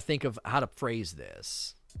 I'm trying to think of how to phrase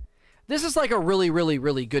this. This is like a really, really,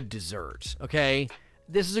 really good dessert, okay?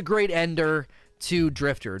 This is a great ender to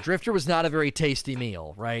Drifter. Drifter was not a very tasty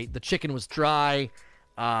meal, right? The chicken was dry,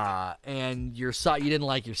 and you didn't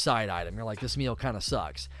like your side item. You're like, this meal kind of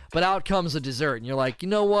sucks. But out comes a dessert, and you're like, you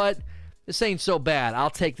know what? This ain't so bad. I'll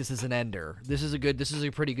take this as an ender. This is a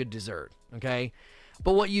pretty good dessert, okay?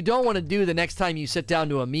 But what you don't want to do the next time you sit down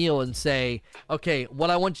to a meal and say, okay, what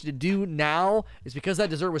I want you to do now is because that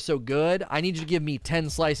dessert was so good, I need you to give me 10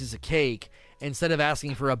 slices of cake instead of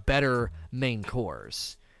asking for a better main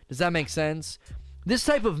course. Does that make sense? This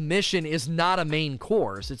type of mission is not a main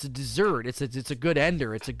course. It's a dessert. It's a good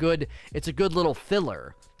ender. It's a good little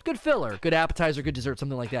filler. Good filler, good appetizer, good dessert,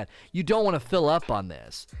 something like that. You don't want to fill up on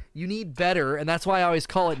this. You need better, and that's why I always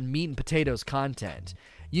call it meat and potatoes content.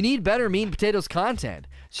 You need better meat and potatoes content.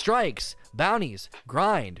 Strikes, bounties,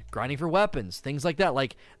 grinding for weapons, things like that.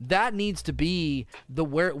 Like, that needs to be the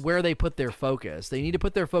where they put their focus. They need to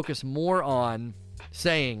put their focus more on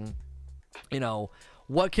saying,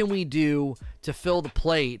 what can we do to fill the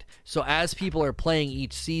plate so as people are playing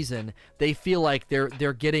each season, they feel like they're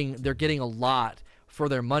getting a lot for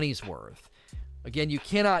their money's worth. Again, you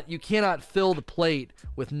cannot fill the plate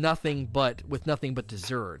with nothing but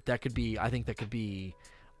dessert. That could be, I think that could be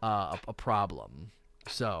a problem.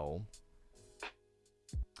 So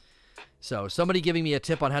somebody giving me a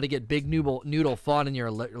tip on how to get big noodle font in your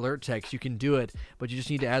alert text. You can do it, but you just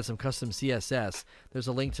need to add some custom CSS. There's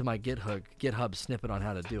a link to my GitHub snippet on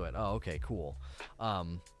how to do it. Oh, okay, cool.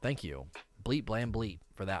 Thank you, Bleep Blam Bleep,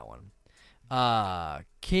 for that one.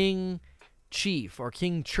 King Chief or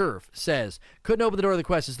King Churf says, couldn't open the door of the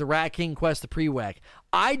quest. Is the Rat King quest the pre-whack?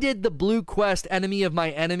 I did the blue quest, enemy of my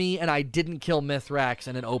enemy, and I didn't kill Mithrax,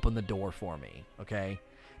 and it opened the door for me. Okay,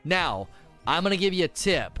 now I'm gonna give you a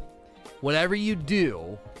tip. Whatever you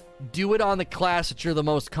do it on the class that you're the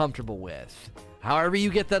most comfortable with. However you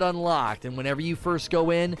get that unlocked, and whenever you first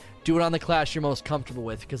go in, do it on the class you're most comfortable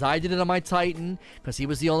with. Because I did it on my Titan, because he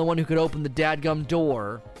was the only one who could open the dadgum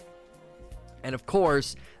door. And of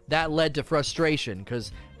course, that led to frustration,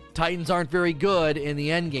 because Titans aren't very good in the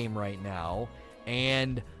endgame right now,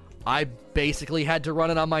 and I basically had to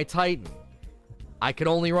run it on my Titan. I could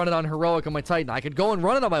only run it on Heroic on my Titan. I could go and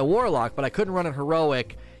run it on my Warlock, but I couldn't run it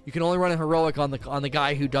Heroic. You can only run a Heroic on the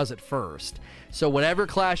guy who does it first. So whatever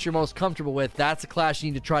class you're most comfortable with, that's a class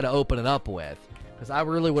you need to try to open it up with. Because I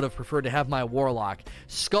really would have preferred to have my Warlock.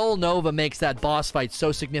 Skull Nova makes that boss fight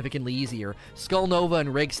so significantly easier. Skull Nova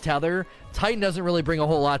and Riggs Tether, Titan doesn't really bring a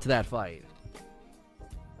whole lot to that fight.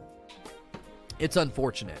 It's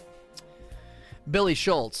unfortunate. Billy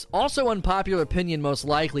Schultz. Also unpopular opinion, most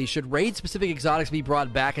likely. Should raid-specific exotics be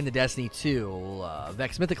brought back into Destiny 2?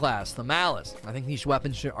 Vex Mythoclast, the Malice. I think these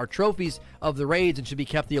weapons are trophies of the raids and should be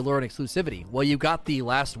kept the allure and exclusivity. Well, you got the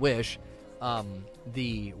Last Wish,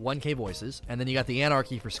 the 1K Voices, and then you got the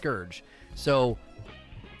Anarchy for Scourge. So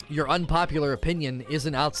your unpopular opinion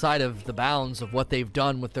isn't outside of the bounds of what they've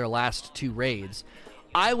done with their last 2 raids.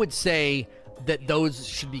 I would say that those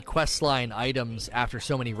should be questline items after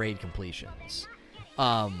so many raid completions.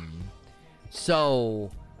 So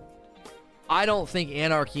I don't think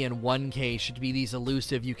Anarchy and 1K should be these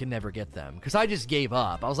elusive, you can never get them. Because I just gave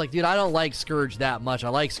up. I was like, dude, I don't like Scourge that much. I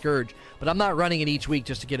like Scourge, but I'm not running it each week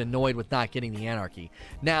just to get annoyed with not getting the Anarchy.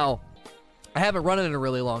 Now, I haven't run it in a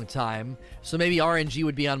really long time, so maybe RNG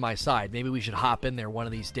would be on my side. Maybe we should hop in there one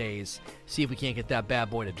of these days, see if we can't get that bad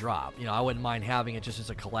boy to drop. You know, I wouldn't mind having it just as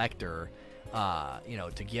a collector,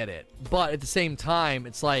 to get it. But at the same time,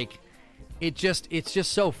 it's like, it's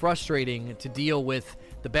just so frustrating to deal with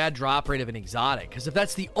the bad drop rate of an exotic. Because if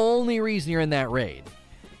that's the only reason you're in that raid,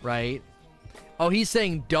 right? Oh, he's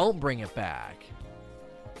saying don't bring it back.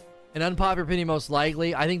 An unpopular opinion, most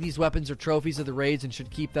likely. I think these weapons are trophies of the raids and should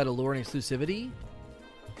keep that allure and exclusivity.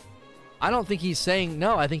 I don't think he's saying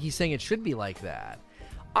no. I think he's saying it should be like that.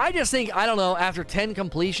 I just think, I don't know, after 10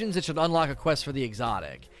 completions, it should unlock a quest for the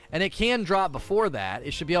exotic. And it can drop before that.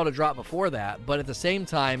 It should be able to drop before that. But at the same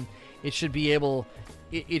time, it should be able...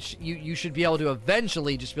 You should be able to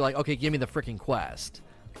eventually just be like, okay, give me the freaking quest.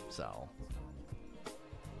 So.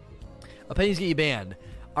 Opinions get you banned.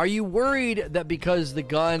 Are you worried that because the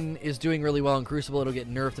gun is doing really well in Crucible, it'll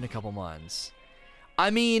get nerfed in a couple months? I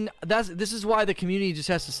mean, this is why the community just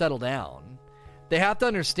has to settle down. They have to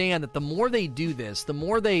understand that the more they do this, the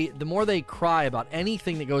more they cry about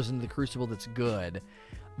anything that goes into the Crucible that's good,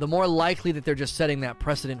 the more likely that they're just setting that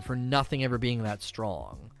precedent for nothing ever being that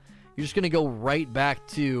strong. You're just going to go right back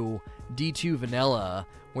to D2 Vanilla,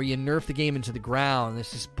 where you nerf the game into the ground.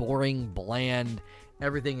 It's just boring, bland.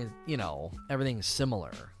 Everything is, everything's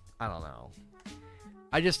similar. I don't know.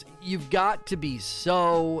 You've got to be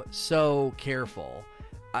so careful.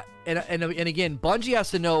 And again, Bungie has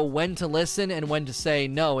to know when to listen and when to say,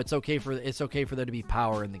 no, it's okay for there to be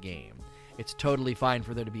power in the game. It's totally fine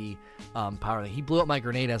for there to be power. He blew up my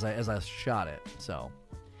grenade as I shot it. So,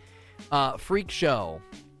 Freak Show.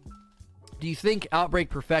 Do you think Outbreak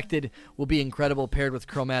Perfected will be incredible paired with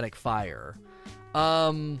Chromatic Fire?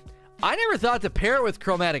 I never thought to pair it with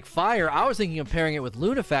Chromatic Fire. I was thinking of pairing it with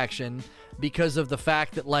Lunafaction because of the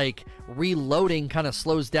fact that, like, reloading kind of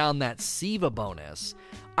slows down that Siva bonus.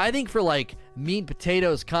 I think for, like, meat and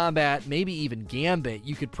potatoes combat, maybe even Gambit,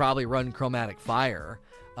 you could probably run Chromatic Fire,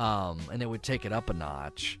 and it would take it up a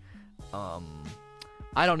notch. I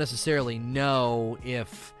don't necessarily know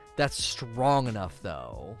if that's strong enough,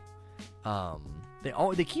 though.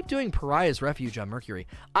 They keep doing Pariah's Refuge on Mercury.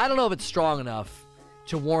 I don't know if it's strong enough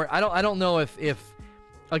to warrant. I don't know if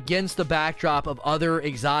against the backdrop of other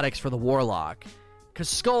exotics for the Warlock, because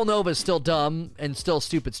Skull Nova is still dumb and still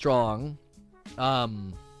stupid strong,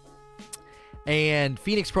 and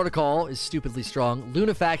Phoenix Protocol is stupidly strong.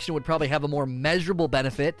 Lunafaction would probably have a more measurable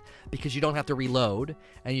benefit because you don't have to reload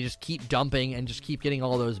and you just keep dumping and just keep getting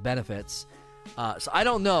all those benefits. So I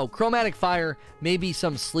don't know. Chromatic Fire may be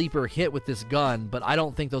some sleeper hit with this gun, but I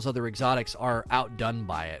don't think those other exotics are outdone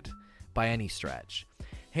by it by any stretch.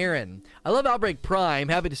 Heron, I love Outbreak Prime,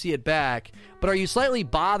 happy to see it back, but are you slightly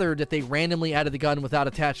bothered that they randomly added the gun without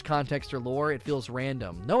attached context or lore? It feels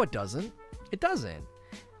random. No, it doesn't. It doesn't.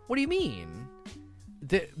 What do you mean?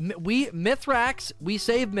 Mithrax, we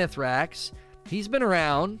saved Mithrax. He's been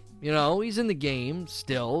around, he's in the game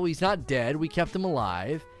still. He's not dead. We kept him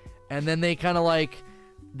alive. And then they kind of like,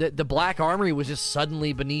 the Black Armory was just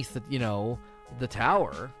suddenly beneath the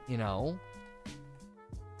tower,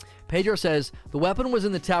 Pedro says, the weapon was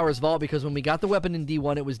in the tower's vault because when we got the weapon in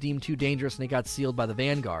D1, it was deemed too dangerous and it got sealed by the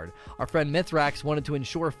Vanguard. Our friend Mithrax wanted to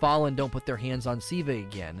ensure Fallen don't put their hands on Siva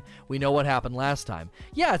again. We know what happened last time.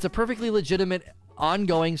 Yeah, it's a perfectly legitimate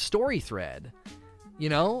ongoing story thread.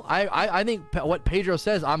 I think what Pedro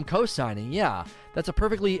says, I'm co-signing. Yeah, that's a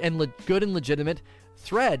perfectly good and legitimate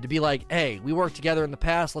thread to be like, hey, we worked together in the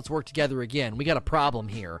past, let's work together again. We got a problem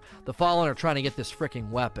here. The Fallen are trying to get this freaking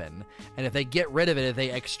weapon, and if they get rid of it, if they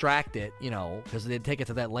extract it, because they take it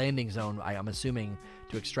to that landing zone, I'm assuming,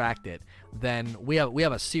 to extract it, then we have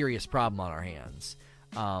a serious problem on our hands.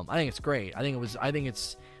 I think it's great. I think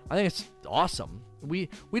it's awesome. We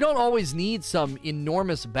don't always need some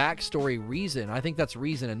enormous backstory reason. I think that's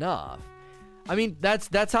reason enough. I mean,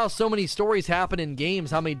 that's how so many stories happen in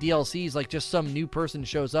games. How many DLCs, like just some new person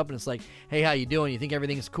shows up and it's like, hey, how you doing? You think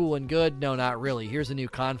everything's cool and good? No, not really. Here's a new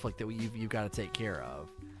conflict that you've got to take care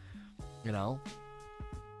of.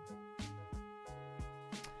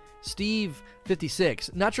 Steve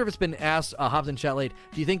 56. Not sure if it's been asked, hopped in chat late.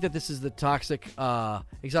 Do you think that this is the toxic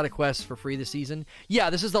exotic quest for free this season?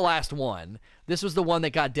 Yeah, this is the last one. This was the one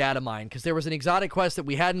that got data mined because there was an exotic quest that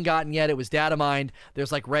we hadn't gotten yet. It was data mined.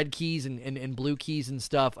 There's like red keys and blue keys and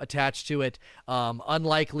stuff attached to it.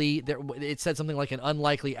 Unlikely. It said something like an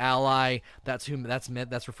unlikely ally. That's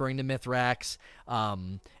referring to Mithrax.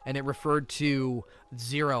 And it referred to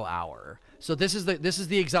 0 Hour. So this is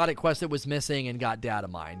the exotic quest that was missing and got data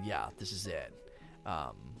mined. Yeah, this is it.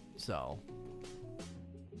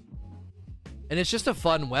 And it's just a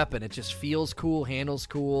fun weapon. It just feels cool, handles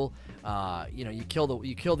cool. You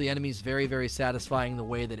kill the enemies, very, very satisfying the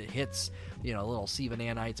way that it hits. Little Siva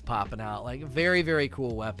nanites popping out, like very, very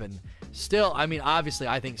cool weapon. Still, I mean, obviously,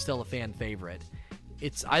 I think still a fan favorite.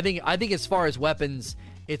 I think as far as weapons,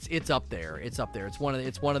 it's up there. It's up there. It's one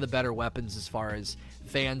of the better weapons as far as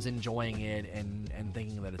fans enjoying it and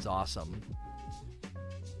thinking that it's awesome.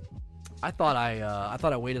 I thought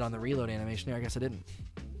I waited on the reload animation there. I guess I didn't.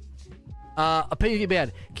 Opinion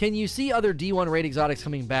bad. Can you see other D1 raid exotics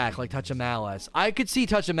coming back, like Touch of Malice? I could see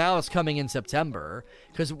Touch of Malice coming in September,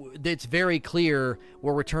 because it's very clear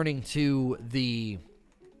we're returning to the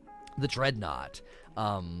Dreadnought.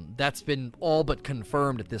 That's been all but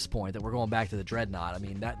confirmed at this point that we're going back to the Dreadnought. I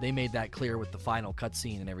mean, that they made that clear with the final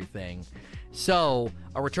cutscene and everything. So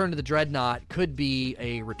a return to the Dreadnought could be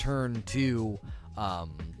a return to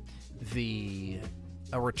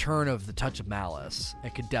a return of the Touch of Malice.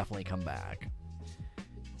 It could definitely come back.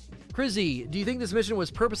 Crizzy, do you think this mission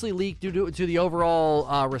was purposely leaked due to the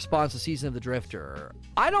overall response to Season of the Drifter?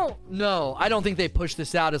 I don't know. I don't think they pushed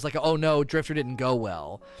this out as like, oh no, Drifter didn't go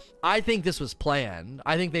well. I think this was planned.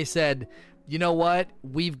 I think they said, you know what?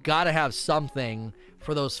 We've got to have something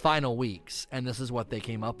for those final weeks, and this is what they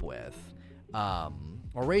came up with. Or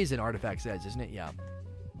Raisin Artifacts Edge, isn't it? Yeah.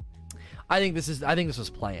 I think this was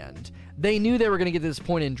planned. They knew they were going to get to this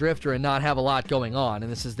point in Drifter and not have a lot going on,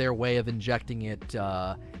 and this is their way of injecting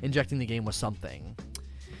the game with something.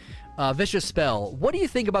 Vicious Spell. What do you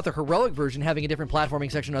think about the heroic version having a different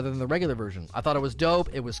platforming section other than the regular version? I thought it was dope.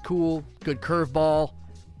 It was cool. Good curveball.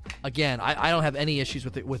 Again, I don't have any issues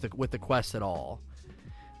with the quest at all.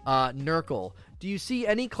 Nurgle. Do you see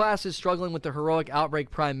any classes struggling with the heroic Outbreak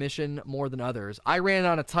Prime mission more than others? I ran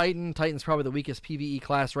on a Titan. Titan's probably the weakest PvE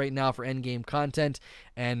class right now for endgame content,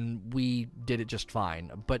 and we did it just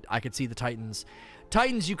fine. But I could see the Titans.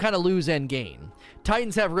 Titans, you kind of lose and gain.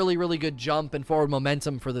 Titans have really, really good jump and forward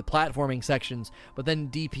momentum for the platforming sections, but then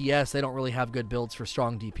DPS, they don't really have good builds for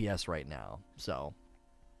strong DPS right now. So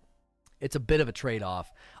it's a bit of a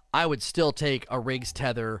trade-off. I would still take a Riggs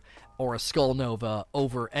Tether or a Skull Nova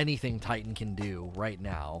over anything Titan can do right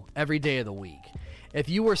now, every day of the week. If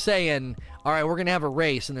you were saying, all right, we're going to have a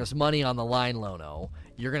race and there's money on the line, Lono,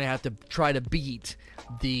 you're going to have to try to beat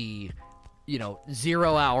the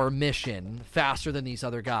 0 hour mission faster than these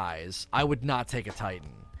other guys, I would not take a Titan.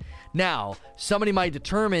 Now, somebody might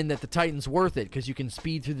determine that the Titan's worth it because you can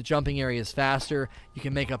speed through the jumping areas faster. You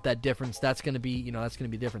can make up that difference. That's going to be, that's going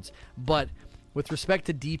to be the difference. But with respect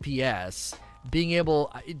to DPS, being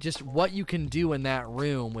able, just what you can do in that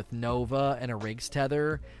room with Nova and a Riggs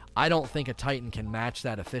tether, I don't think a Titan can match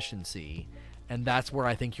that efficiency, and that's where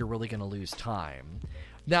I think you're really going to lose time.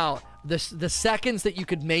 Now, the seconds that you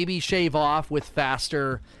could maybe shave off with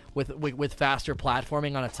faster faster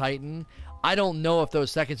platforming on a Titan, I don't know if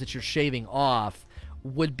those seconds that you're shaving off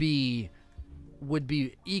would be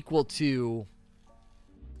equal to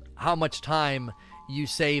how much time you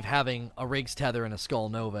save having a Riggs tether and a Skull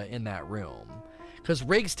Nova in that room, because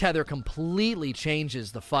Riggs tether completely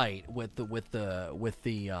changes the fight with the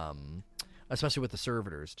especially with the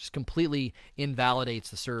servitors. Just completely invalidates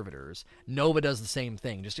the servitors. Nova does the same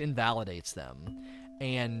thing, just invalidates them.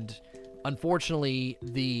 And unfortunately,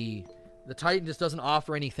 the Titan just doesn't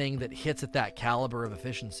offer anything that hits at that caliber of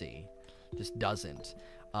efficiency. Just doesn't.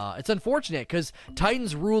 It's unfortunate because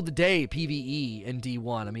Titans ruled the day PvE in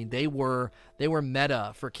D1. I mean, they were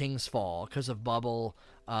meta for King's Fall because of Bubble.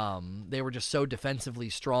 They were just so defensively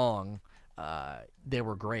strong. They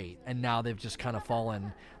were great, and now they've just kind of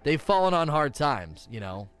fallen. They've fallen on hard times.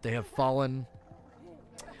 They have fallen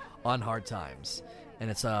on hard times, and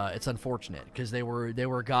it's unfortunate because they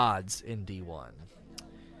were gods in D1.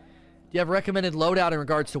 Do you have a recommended loadout in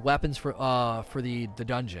regards to weapons for the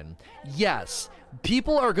dungeon? Yes.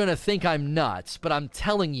 People are going to think I'm nuts, but I'm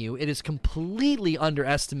telling you, it is completely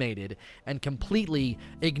underestimated and completely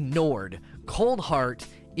ignored. Cold Heart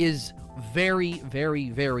is very, very,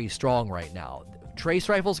 very strong right now. Trace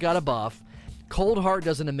Rifle's got a buff. Cold Heart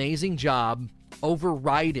does an amazing job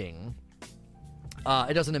overriding.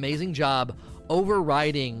 It does an amazing job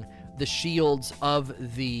overriding the shields of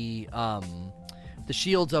the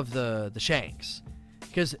Shanks,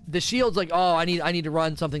 because the shield's like, oh, I need to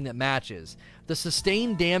run something that matches. The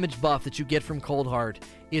sustained damage buff that you get from Cold Heart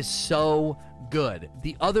is so good.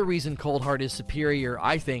 The other reason Cold Heart is superior,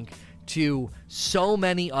 I think, to so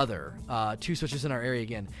many other two switches in our area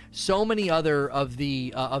again, so many other of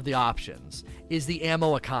the options, is the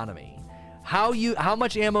ammo economy. How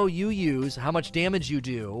much ammo you use, how much damage you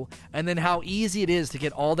do, and then how easy it is to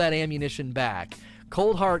get all that ammunition back.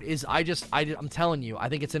 Cold Heart is, I'm telling you, I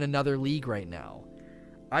think it's in another league right now.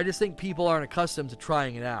 I just think people aren't accustomed to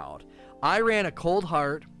trying it out. I ran a Cold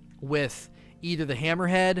Heart with either the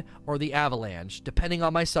Hammerhead or the Avalanche, depending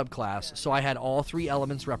on my subclass, so I had all three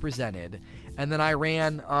elements represented, and then I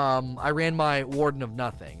ran my Warden of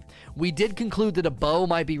Nothing. We did conclude that a bow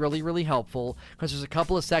might be really, really helpful, because there's a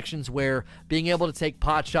couple of sections where being able to take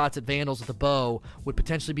pot shots at Vandals with a bow would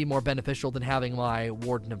potentially be more beneficial than having my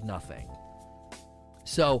Warden of Nothing.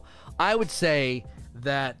 So I would say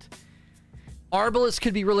that Arbalest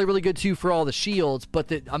could be really, really good too for all the shields,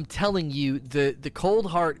 but I'm telling you, the Cold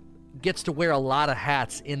Heart gets to wear a lot of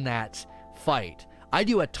hats in that fight. I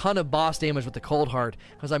do a ton of boss damage with the Cold Heart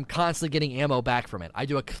because I'm constantly getting ammo back from it. I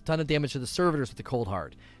do a ton of damage to the servitors with the Cold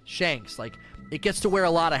Heart. Shanks, it gets to wear a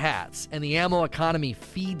lot of hats, and the ammo economy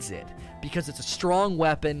feeds it because it's a strong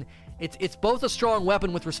weapon. It's both a strong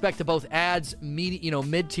weapon with respect to both ads,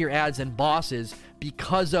 mid-tier ads and bosses,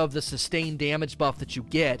 because of the sustained damage buff that you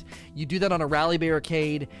get. You do that on a Rally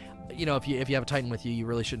Barricade. If you have a Titan with you, you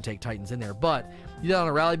really shouldn't take Titans in there. But you do that on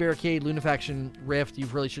a Rally Barricade, Lunafaction Rift, you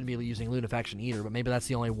really shouldn't be using Lunafaction either, but maybe that's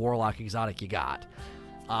the only Warlock exotic you got.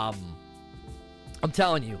 I'm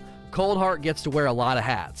telling you, Cold Heart gets to wear a lot of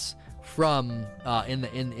hats from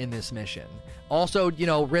in this mission. Also,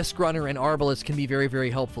 Risk Runner and Arbalest can be very, very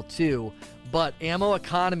helpful too, but ammo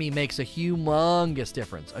economy makes a humongous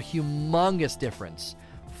difference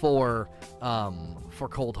for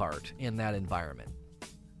Cold Heart in that environment.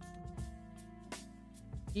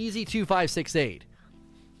 Easy2568.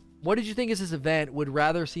 What did you think of this event? Would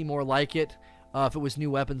rather see more like it if it was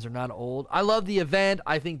new weapons or not old. I love the event.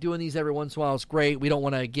 I think doing these every once in a while is great. We don't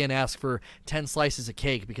want to, again, ask for 10 slices of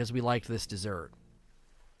cake because we liked this dessert.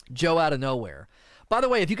 Joe out of nowhere. By the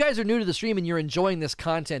way, if you guys are new to the stream and you're enjoying this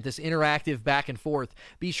content, this interactive back and forth,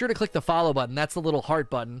 be sure to click the follow button. That's the little heart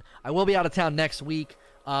button. I will be out of town next week,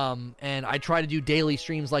 and I try to do daily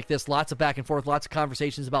streams like this, lots of back and forth, lots of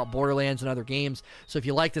conversations about Borderlands and other games. So if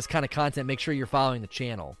you like this kind of content, make sure you're following the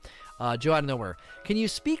channel. Joe out of nowhere. Can you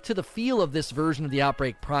speak to the feel of this version of the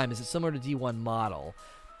Outbreak Prime? Is it similar to D1 model?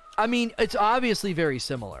 I mean, it's obviously very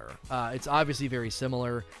similar.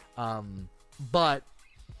 But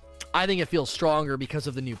I think it feels stronger because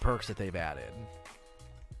of the new perks that they've added.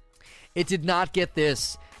 It did not get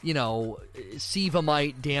this,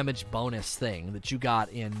 Sivamite damage bonus thing that you got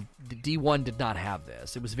in D1. Did not have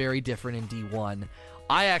this. It was very different in D1.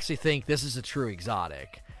 I actually think this is a true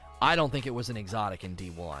exotic. I don't think it was an exotic in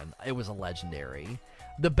D1. It was a legendary.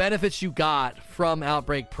 The benefits you got from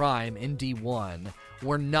Outbreak Prime in D1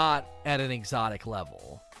 were not at an exotic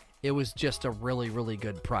level. it was just a really, really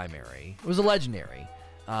good primary. It was a legendary.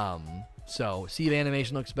 So Siva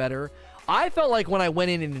animation looks better. I felt like when I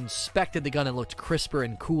went in and inspected the gun, it looked crisper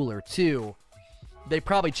and cooler too. They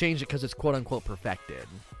probably changed it because it's quote-unquote perfected.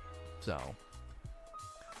 So,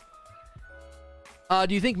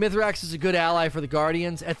 do you think Mithrax is a good ally for the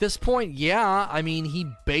Guardians? At this point, yeah. I mean, he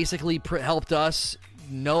basically helped us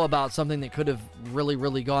know about something that could have really,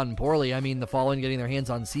 really gone poorly. I mean, the Fallen getting their hands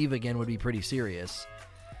on Siva again would be pretty serious.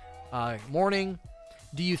 Morning.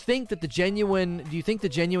 Do you think the genuine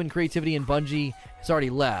creativity in Bungie has already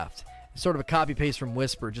left? It's sort of a copy-paste from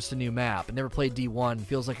Whisper, just a new map. I never played D1.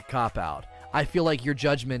 Feels like a cop-out. I feel like your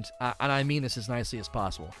judgment, and I mean this as nicely as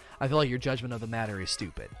possible, I feel like your judgment of the matter is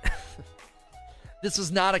stupid. This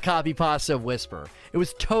was not a copy-pasta of Whisper. It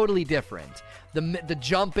was totally different. The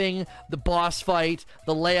jumping, the boss fight,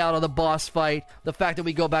 the layout of the boss fight, the fact that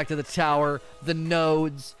we go back to the tower, the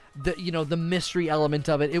nodes, the mystery element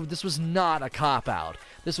of it. This was not a cop-out.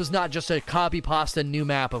 This was not just a copy-pasta new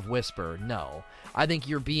map of Whisper. No. I think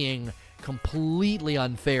you're being completely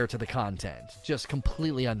unfair to the content. Just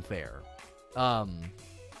completely unfair. I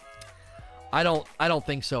don't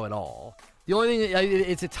think so at all. The only thing,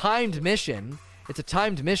 it's a timed mission. It's a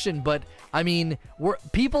timed mission, but I mean,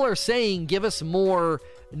 people are saying give us more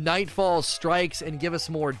Nightfall strikes and give us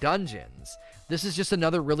more dungeons. This is just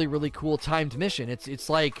another really, really cool timed mission. It's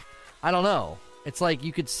like, I don't know. It's like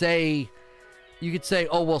you could say,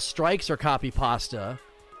 oh well, strikes are copy pasta.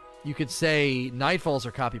 You could say Nightfalls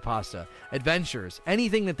are copy pasta. Adventures,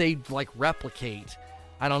 anything that they like replicate.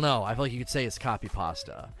 I don't know. I feel like you could say it's copy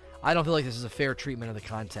pasta. I don't feel like this is a fair treatment of the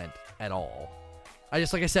content at all.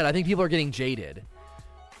 Like I said, I think people are getting jaded.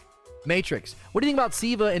 Matrix. What do you think about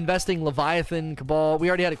Siva investing Leviathan, Cabal? We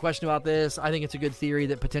already had a question about this. I think it's a good theory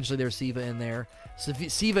that potentially there's Siva in there. So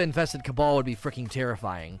if Siva infested Cabal would be freaking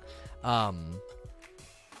terrifying.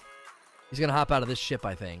 He's going to hop out of this ship,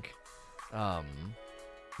 I think.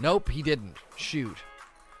 Nope, he didn't. Shoot.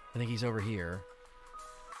 I think he's over here.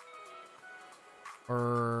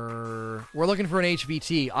 We're looking for an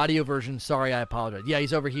HVT. Audio version. Sorry, I apologize. Yeah,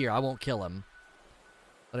 he's over here. I won't kill him.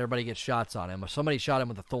 Let everybody get shots on him. If somebody shot him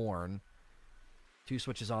with a thorn. 2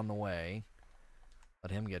 switches on the way.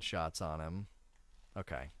 Let him get shots on him.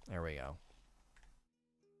 Okay, there we go.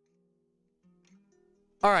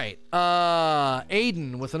 Alright,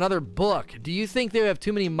 Aiden with another book. Do you think they have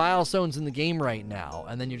too many milestones in the game right now?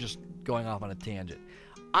 And then you're just going off on a tangent.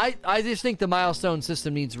 I just think the milestone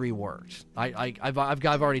system needs reworked. I've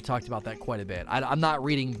already talked about that quite a bit. I'm not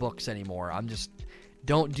reading books anymore. I'm just...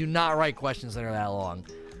 Do not write questions that are that long.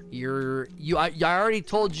 I already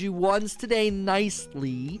told you once today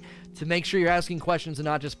nicely to make sure you're asking questions and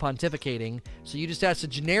not just pontificating. So you just asked a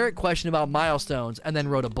generic question about milestones and then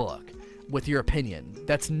wrote a book with your opinion.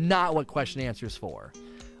 That's not what question answer's for.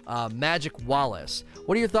 Magic Wallace.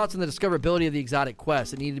 What are your thoughts on the discoverability of the exotic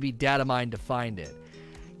quest? It needed to be data mined to find it.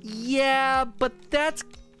 Yeah, but that's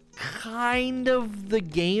kind of the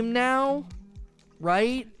game now,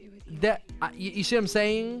 right? You see what I'm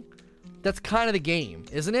saying? That's kind of the game,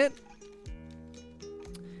 isn't it?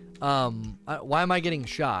 Why am I getting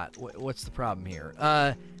shot? What's the problem here?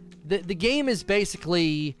 The game is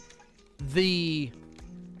basically the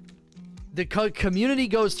community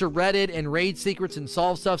goes to Reddit and raid secrets and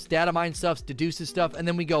solve stuff, data mine stuff, deduces stuff, and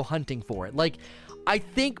then we go hunting for it. Like, I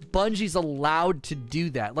think Bungie's allowed to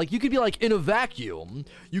do that. Like, you could be like, in a vacuum,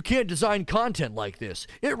 you can't design content like this.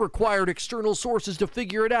 It required external sources to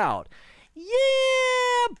figure it out.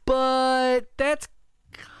 Yeah, but that's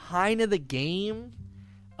kind of the game.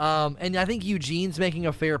 And I think Eugene's making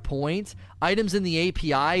a fair point. Items in the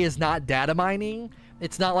API is not data mining.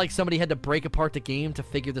 It's not like somebody had to break apart the game to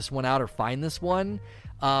figure this one out or find this one.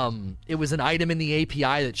 It was an item in the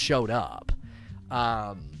API that showed up.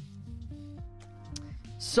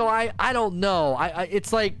 So I don't know.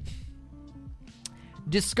 It's like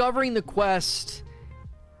discovering the quest,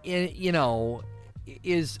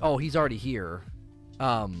 is... Oh, he's already here.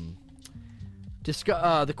 The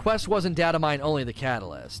quest wasn't data mine, only the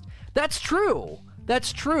catalyst. That's true.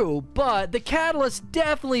 That's true. But the catalyst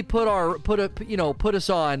definitely put us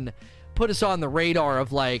on the radar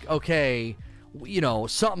of like, okay,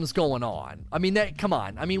 something's going on. I mean, come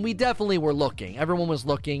on. I mean, we definitely were looking. Everyone was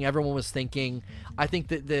looking. Everyone was thinking. I think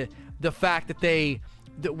that the fact that it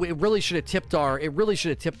really should have tipped our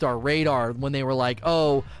radar when they were like,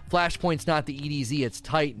 oh, Flashpoint's not the EDZ, it's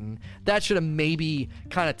Titan. That should have maybe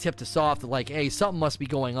kind of tipped us off that like, hey, something must be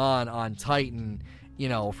going on Titan,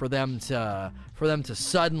 for them to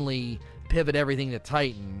suddenly pivot everything to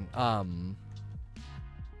Titan.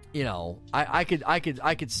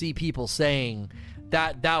 I could see people saying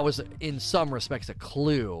that was in some respects a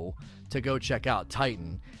clue to go check out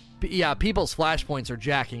Titan. Yeah, people's flashpoints are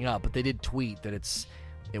jacking up, but they did tweet that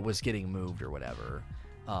it was getting moved or whatever.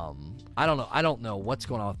 I don't know what's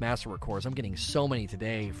going on with Masterwork cores. I'm getting so many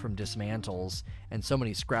today from dismantles and so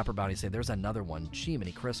many scrapper bounties say there's another one. Gee,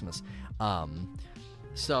 many Christmas.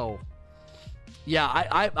 So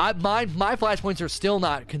yeah, my flashpoints are still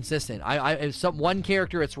not consistent. One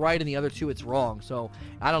character it's right and the other two it's wrong. So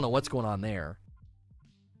I don't know what's going on there.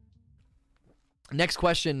 Next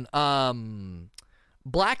question,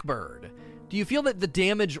 Blackbird. Do you feel that the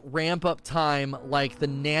damage ramp-up time, like the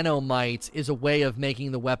nanomites, is a way of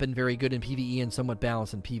making the weapon very good in PvE and somewhat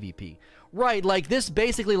balanced in PvP? Right, like this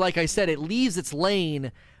basically, like I said, it leaves its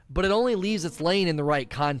lane, but it only leaves its lane in the right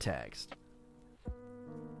context.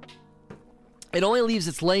 It only leaves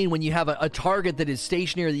its lane when you have a target that is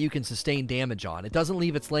stationary that you can sustain damage on. It doesn't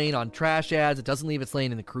leave its lane on trash ads. It doesn't leave its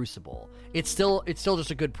lane in the Crucible. It's still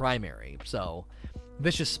just a good primary. So,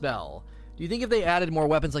 Vicious Spell. Do you think if they added more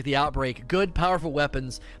weapons like the Outbreak, good, powerful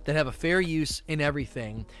weapons that have a fair use in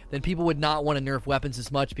everything, then people would not want to nerf weapons as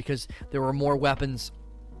much because there were more weapons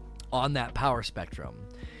on that power spectrum?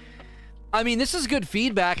 I mean, this is good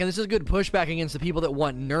feedback, and this is good pushback against the people that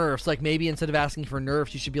want nerfs. Like, maybe instead of asking for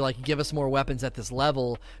nerfs, you should be like, give us more weapons at this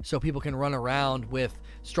level so people can run around with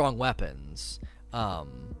strong weapons.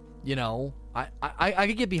 You know, I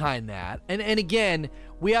could get behind that. And again,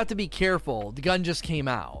 we have to be careful. The gun just came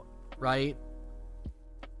out, right?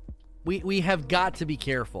 We have got to be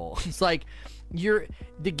careful. It's like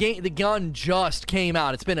the gun just came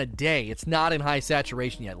out. It's been a day. It's not in high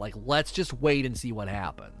saturation yet. Like, let's just wait and see what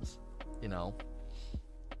happens. You know.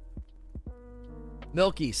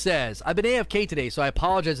 Milky says, I've been AFK today, so I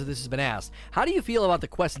apologize if this has been asked. How do you feel about the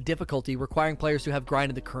quest difficulty requiring players who have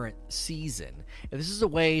grinded the current season? If this is a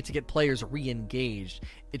way to get players re-engaged,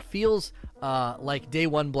 it feels like Day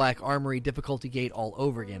 1 Black Armory difficulty gate all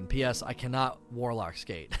over again. P.S. I cannot Warlock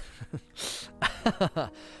skate.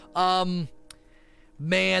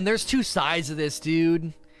 Man, there's two sides of this,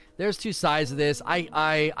 dude. There's two sides of this.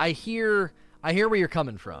 I hear where you're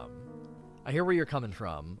coming from. I hear where you're coming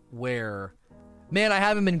from, where, man, I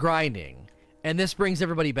haven't been grinding, and this brings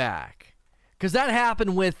everybody back. Because that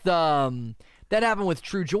happened with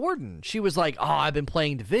True Jordan. She was like, oh, I've been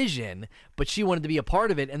playing Division, but she wanted to be a part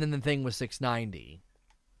of it, and then the thing was 690.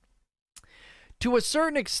 To a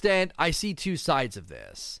certain extent, I see two sides of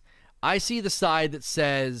this. I see the side that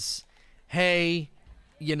says, hey,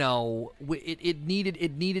 you know, it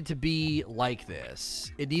needed to be like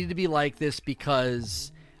this. It needed to be like this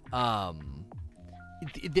because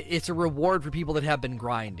it's a reward for people that have been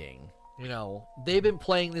grinding. You know, they've been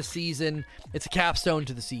playing this season. It's a capstone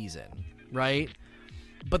to the season, right?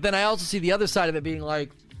 But then I also see the other side of it being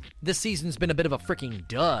like, this season's been a bit of a freaking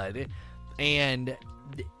dud, and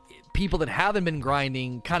people that haven't been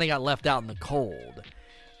grinding kind of got left out in the cold.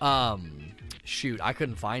 Shoot, I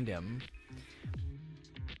couldn't find him.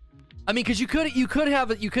 I mean, because you could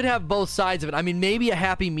have both sides of it. I mean, maybe a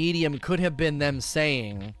happy medium could have been them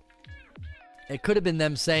saying,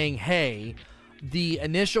 hey, the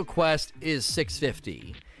initial quest is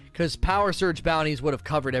 650, because Power Surge bounties would have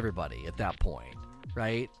covered everybody at that point,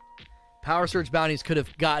 right? Power Surge bounties could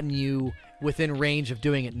have gotten you within range of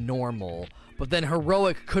doing it normal, but then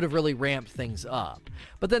Heroic could have really ramped things up.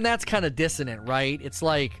 But then that's kind of dissonant, right? It's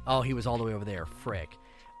like, oh, he was all the way over there, frick.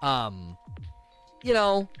 You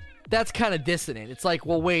know, that's kind of dissonant. It's like,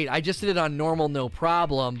 well, wait, I just did it on normal, no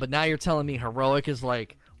problem, but now you're telling me Heroic is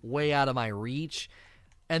like way out of my reach,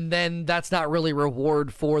 and then that's not really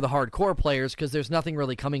reward for the hardcore players because there's nothing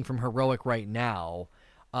really coming from Heroic right now.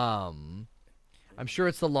 I'm sure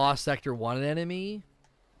it's the Lost Sector 1 enemy.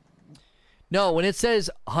 No, when it says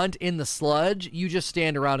hunt in the sludge, you just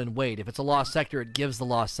stand around and wait. If it's a Lost Sector, it gives the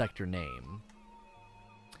Lost Sector name.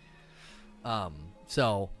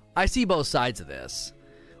 So I see both sides of this.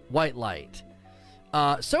 White Light.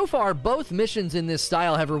 So far, both missions in this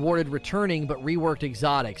style have rewarded returning but reworked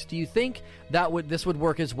exotics. Do you think this would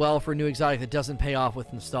work as well for a new exotic that doesn't pay off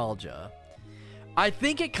with nostalgia? I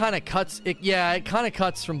think it kind of cuts. It kind of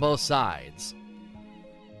cuts from both sides.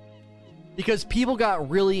 Because people got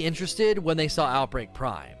really interested when they saw Outbreak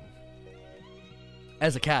Prime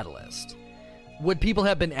as a catalyst. Would people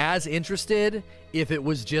have been as interested if it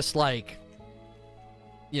was just like,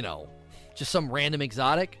 you know, just some random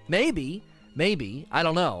exotic? Maybe. I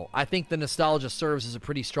don't know. I think the nostalgia serves as a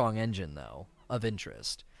pretty strong engine, though, of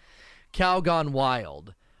interest. Cow Gone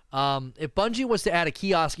Wild. If Bungie was to add a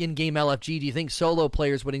kiosk in-game LFG, do you think solo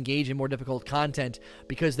players would engage in more difficult content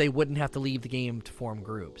because they wouldn't have to leave the game to form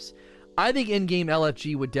groups? I think in-game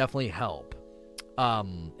LFG would definitely help.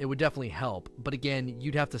 it would definitely help. But again,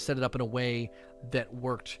 you'd have to set it up in a way that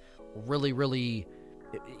worked really, really...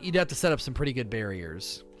 You'd have to set up some pretty good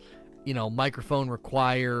barriers. You know, microphone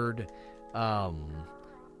required,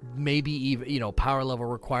 maybe even, you know, power level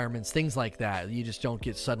requirements, things like that. You just don't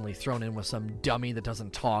get suddenly thrown in with some dummy that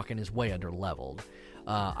doesn't talk and is way under leveled.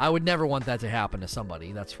 I would never want that to happen to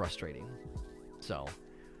somebody. That's frustrating. So,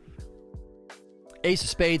 Ace of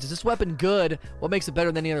Spades, is this weapon good? What makes it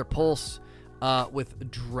better than any other pulse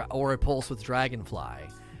or a pulse with Dragonfly?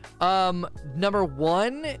 Number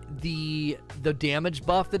one, the damage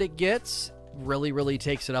buff that it gets really, really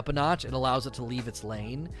takes it up a notch. It allows it to leave its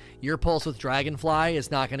lane. Your pulse with Dragonfly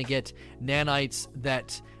is not going to get nanites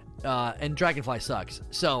that... and Dragonfly sucks.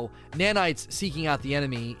 So, nanites seeking out the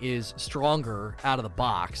enemy is stronger out of the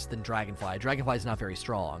box than Dragonfly. Dragonfly is not very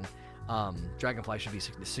strong. Dragonfly should be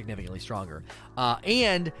significantly stronger.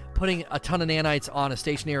 And putting a ton of nanites on a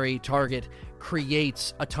stationary target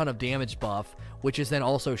creates a ton of damage buff, which is then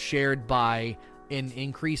also shared by and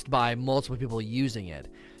increased by multiple people using it.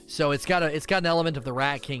 So it's got an element of the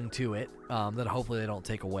Rat King to it that hopefully they don't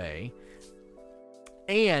take away.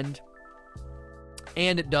 And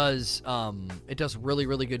it does really,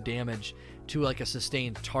 really good damage to like a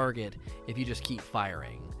sustained target if you just keep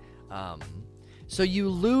firing. So you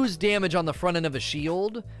lose damage on the front end of a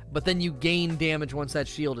shield, but then you gain damage once that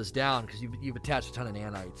shield is down because you've attached a ton of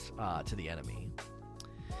nanites to the enemy.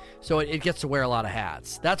 So it gets to wear a lot of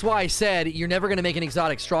hats. That's why I said you're never going to make an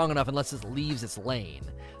exotic strong enough unless it leaves its lane.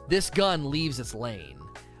 This gun leaves its lane,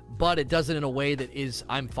 but it does it in a way that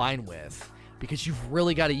I'm fine with, because you've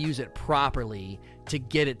really got to use it properly to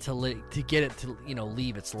get it to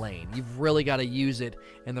leave its lane. You've really got to use it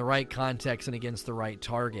in the right context and against the right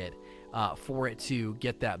target for it to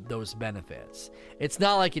get those benefits. It's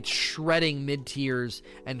not like it's shredding mid-tiers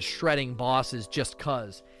and shredding bosses just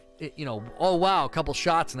because, oh wow, a couple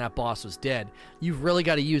shots and that boss was dead. You've really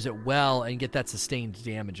got to use it well and get that sustained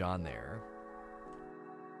damage on there.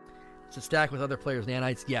 To stack with other players'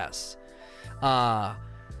 nanites, yes.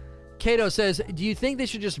 Kato says, do you think they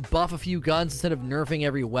should just buff a few guns instead of nerfing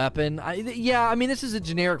every weapon? I mean, this is a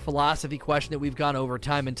generic philosophy question that we've gone over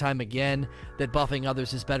time and time again, that buffing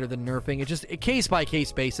others is better than nerfing. It's just a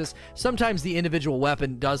case-by-case basis. Sometimes the individual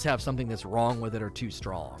weapon does have something that's wrong with it or too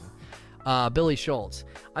strong. Billy Schultz.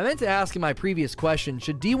 I meant to ask in my previous question,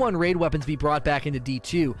 should D1 raid weapons be brought back into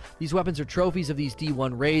D2? These weapons are trophies of these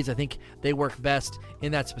D1 raids. I think they work best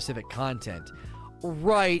in that specific content.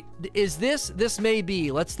 Right. This may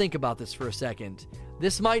be, let's think about this for a second.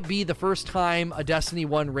 This might be the first time a Destiny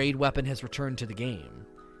 1 raid weapon has returned to the game.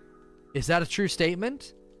 Is that a true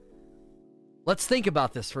statement? Let's think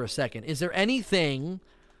about this for a second. Is there any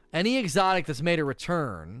exotic that's made a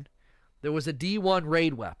return that was a D1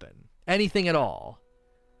 raid weapon? Anything at all?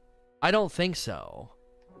 I don't think so.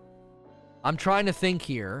 I'm trying to think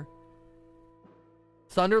here.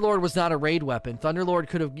 Thunderlord was not a raid weapon.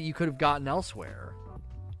 Thunderlord you could have gotten elsewhere.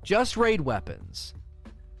 Just raid weapons.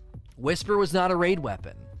 Whisper was not a raid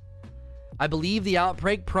weapon. I believe the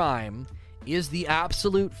Outbreak Prime is the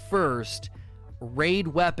absolute first raid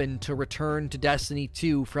weapon to return to Destiny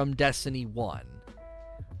 2 from Destiny 1.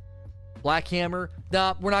 Black Hammer?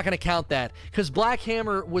 No, we're not going to count that, because Black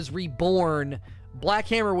Hammer was reborn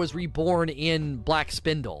in Black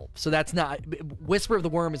Spindle. So that's not... Whisper of the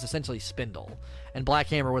Worm is essentially Spindle, and Black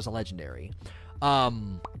Hammer was a legendary.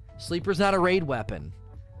 Sleeper's not a raid weapon.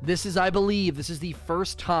 I believe this is the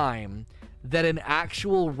first time that an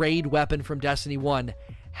actual raid weapon from Destiny 1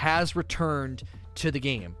 has returned to the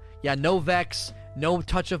game. Yeah, no Vex, no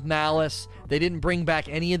Touch of Malice. They didn't bring back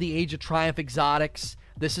any of the Age of Triumph exotics.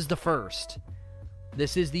 This is the first.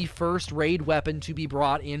 This is the first raid weapon to be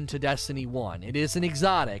brought into Destiny 1. It is an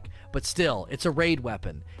exotic, but still, it's a raid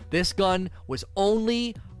weapon. This gun was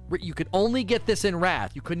you could only get this in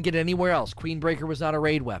Wrath. You couldn't get it anywhere else. Queenbreaker was not a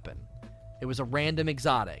raid weapon. It was a random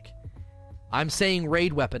exotic. I'm saying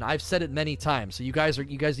raid weapon. I've said it many times, so you guys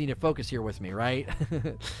need to focus here with me, right?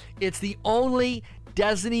 It's the only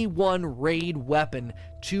Destiny 1 raid weapon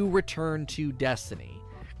to return to Destiny.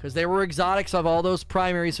 Because there were exotics of all those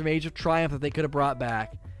primaries from Age of Triumph that they could have brought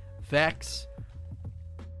back. Vex.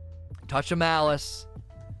 Touch of Malice.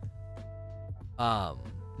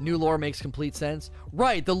 New lore makes complete sense.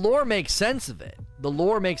 Right, the lore makes sense of it.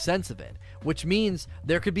 Which means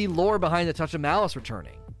there could be lore behind the Touch of Malice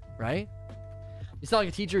returning. Right? You sound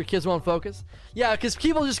like a teacher, your kids won't focus? Yeah, because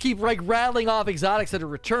people just keep rattling off exotics that have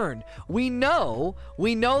returned. We know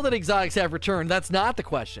that exotics have returned. That's not the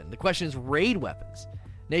question. The question is raid weapons.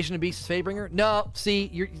 Nation of Beasts is Fatebringer? No, see,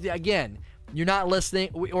 you're not listening,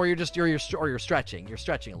 or you're stretching. You're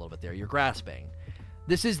stretching a little bit there. You're grasping.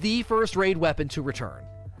 This is the first raid weapon to return.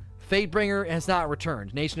 Fatebringer has not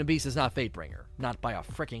returned. Nation of Beasts is not Fatebringer. Not by a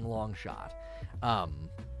freaking long shot.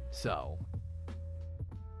 So.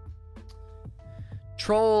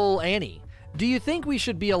 Troll Annie. Do you think we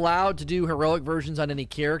should be allowed to do heroic versions on any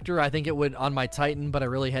character? I think it would on my Titan, but I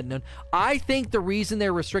really hadn't known. I think the reason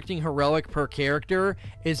they're restricting heroic per character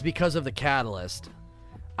is because of the catalyst.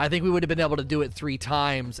 I think we would have been able to do it 3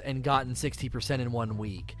 times and gotten 60% in 1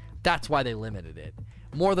 week. That's why they limited it.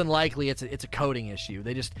 More than likely, it's a coding issue.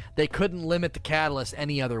 They couldn't limit the catalyst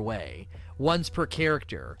any other way. Once per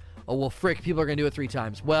character. Oh well, frick! People are gonna do it 3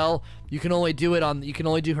 times. Well, you can only do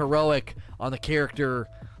heroic on the character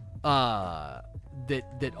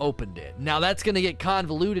that opened it. Now that's gonna get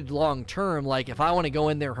convoluted long term. Like if I want to go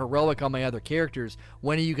in there heroic on my other characters,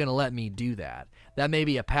 when are you gonna let me do that? That may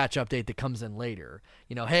be a patch update that comes in later.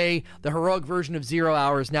 You know, hey, the heroic version of 0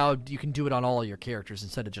 hours, now you can do it on all your characters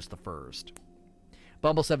instead of just the first.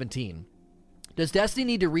 Bumble 17. Does Destiny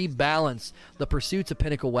need to rebalance the pursuits of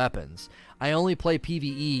pinnacle weapons? I only play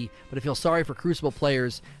PvE, but I feel sorry for Crucible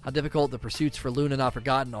players how difficult the pursuits for Luna Not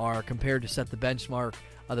Forgotten are compared to set the benchmark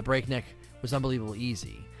of the Breakneck was unbelievably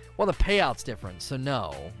easy. Well, the payout's different, so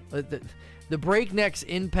no. The Breakneck's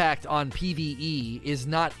impact on PvE is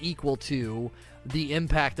not equal to the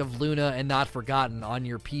impact of Luna and Not Forgotten on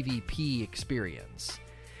your PvP experience.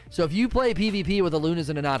 So if you play PvP with the Lunas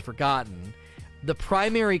and a Not Forgotten, the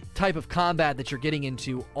primary type of combat that you're getting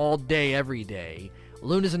into all day, every day,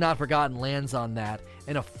 Lunas and Not Forgotten lands on that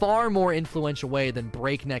in a far more influential way than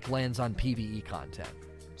Breakneck lands on PvE content.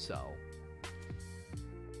 So.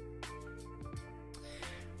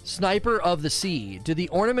 Sniper of the Sea. Do the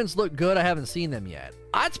ornaments look good? I haven't seen them yet.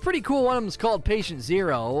 That's pretty cool. One of them is called Patient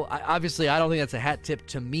Zero. Obviously, I don't think that's a hat tip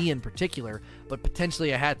to me in particular, but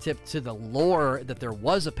potentially a hat tip to the lore that there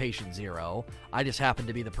was a Patient Zero. I just happened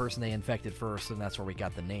to be the person they infected first, and that's where we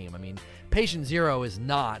got the name. I mean, Patient Zero is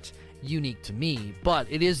not unique to me, but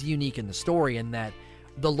it is unique in the story in that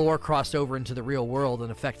the lore crossed over into the real world and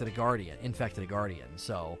infected a Guardian.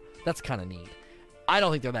 So that's kind of neat. I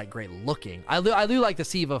don't think they're that great looking. I do like the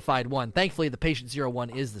Siva-fied one. Thankfully, the Patient Zero one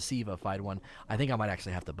is the Siva-fied one. I think I might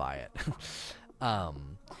actually have to buy it.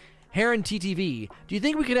 Heron TTV. Do you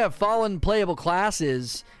think we could have Fallen playable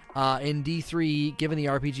classes in D3 given the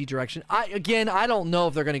RPG direction? I don't know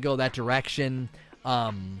if they're going to go that direction.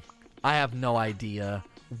 I have no idea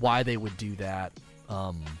why they would do that.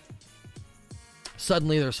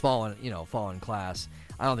 Suddenly there's Fallen class.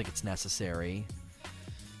 I don't think it's necessary.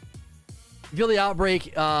 You feel the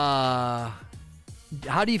Outbreak, how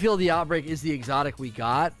do you feel the Outbreak is the exotic we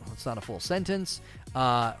got? Well, it's not a full sentence.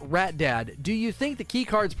 Rat Dad, do you think the key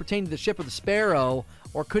cards pertain to the ship or the Sparrow,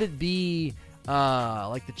 or could it be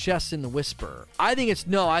like the chest in the Whisper? I think it's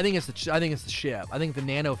the ship. I think the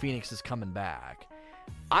Nano Phoenix is coming back.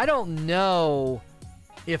 I don't know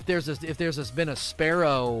if there's been a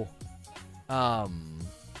Sparrow.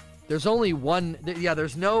 There's only one. Yeah,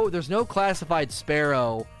 there's no classified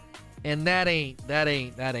Sparrow. And that ain't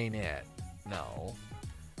it. No.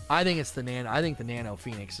 I think the Nano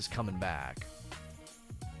Phoenix is coming back.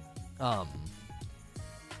 I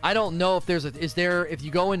don't know if if you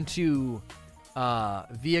go into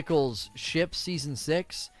Vehicles Ship Season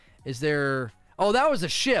 6, is there... Oh, that was a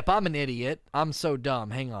ship. I'm an idiot. I'm so dumb.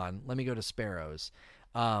 Hang on. Let me go to Sparrows.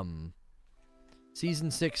 Season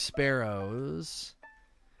 6 Sparrows.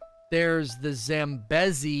 There's the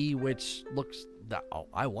Zambezi, which looks... Oh,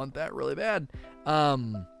 I want that really bad.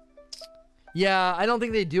 Yeah, I don't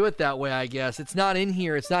think they do it that way, I guess. It's not in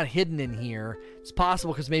here. It's not hidden in here. It's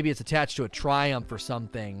possible because maybe it's attached to a Triumph or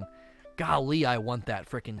something. Golly, I want that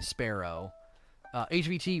frickin' Sparrow.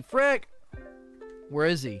 HVT, frick! Where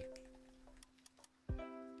is he?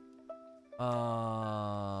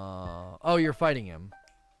 Oh, you're fighting him.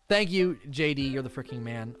 Thank you, JD. You're the fricking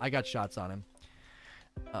man. I got shots on him.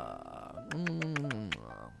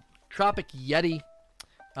 Tropic Yeti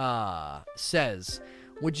says,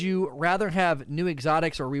 would you rather have new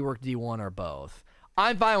exotics or reworked D1 or both?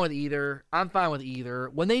 I'm fine with either.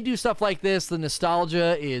 When they do stuff like this, the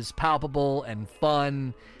nostalgia is palpable and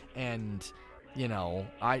fun, and, you know,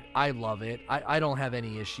 I love it. I don't have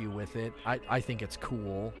any issue with it. I think it's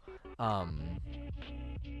cool.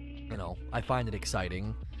 You know, I find it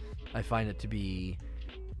exciting. I find it to be,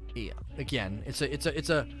 yeah, again, it's a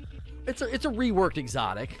reworked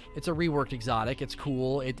exotic. It's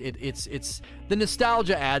cool. It's the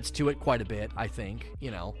nostalgia adds to it quite a bit, I think, you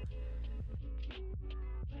know.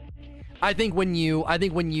 I think when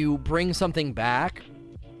you bring something back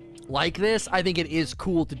like this, I think it is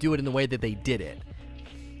cool to do it in the way that they did it.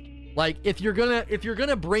 Like if you're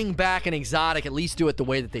gonna bring back an exotic, at least do it the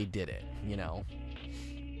way that they did it, you know.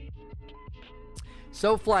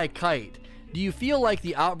 So Fly Kite, do you feel like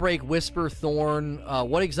the Outbreak, Whisper, Thorn,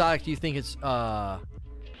 what exotic do you think it's, are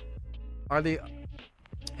they,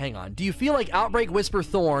 hang on. Do you feel like Outbreak, Whisper,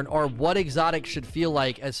 Thorn, or what exotic should feel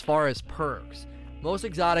like as far as perks? Most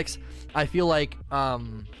exotics, I feel like,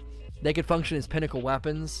 they could function as pinnacle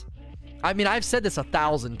weapons. I mean, I've said this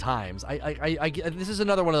 1,000 times. This is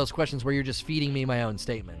another one of those questions where you're just feeding me my own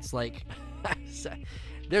statements. Like,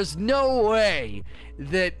 there's no way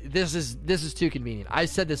that this is too convenient. I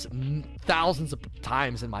said this thousands of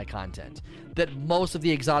times in my content, that most of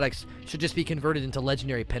the exotics should just be converted into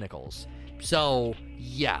legendary pinnacles. So,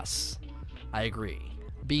 yes, I agree.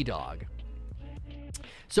 B-Dog.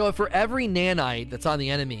 So if for every nanite that's on the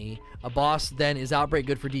enemy, a boss then is Outbreak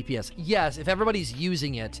good for DPS? Yes, if everybody's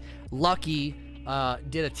using it. Lucky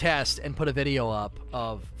did a test and put a video up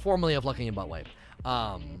formerly of Lucky and Buttwipe.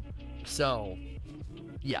 So,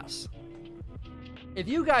 yes. If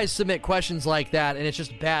you guys submit questions like that and it's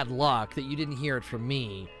just bad luck that you didn't hear it from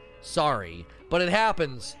me, sorry. But it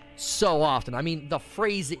happens so often. I mean,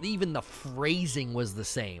 even the phrasing was the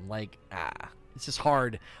same. Like, it's just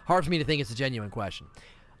hard for me to think it's a genuine question.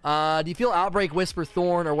 Do you feel Outbreak, Whisper,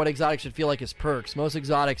 Thorn, or what exotics should feel like as perks? Most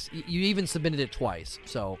exotics, you even submitted it twice,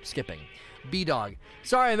 so skipping. B-Dog.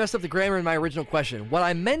 Sorry, I messed up the grammar in my original question. What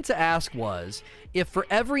I meant to ask was, if for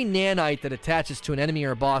every nanite that attaches to an enemy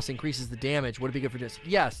or a boss increases the damage, would it be good for this?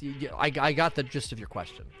 Yes, I got the gist of your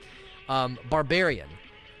question. Barbarian.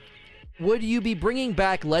 Would you be bringing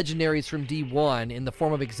back legendaries from D1 in the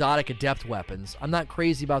form of exotic adept weapons? I'm not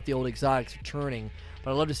crazy about the old exotics returning, but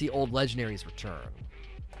I'd love to see old legendaries return.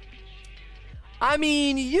 I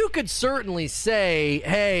mean, you could certainly say,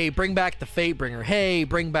 hey, bring back the Fatebringer. Hey,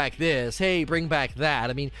 bring back this. Hey, bring back that.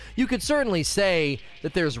 I mean, you could certainly say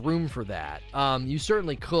that there's room for that. You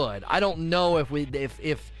certainly could. I don't know if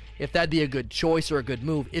that'd be a good choice or a good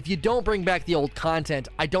move. If you don't bring back the old content,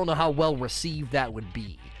 I don't know how well received that would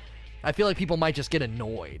be. I feel like people might just get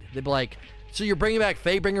annoyed. They'd be like, so you're bringing back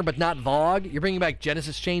Fatebringer but not Vogue? You're bringing back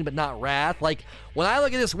Genesis Chain but not Wrath? Like, when I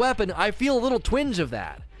look at this weapon, I feel a little twinge of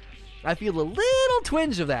that. I'm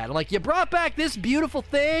like, you brought back this beautiful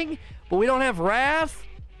thing, but we don't have Wrath?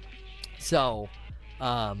 So,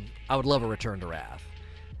 I would love a return to Wrath.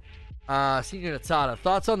 Senior Natada,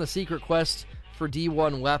 thoughts on the secret quest for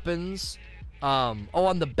D1 weapons?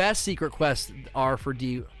 On the best secret quests are for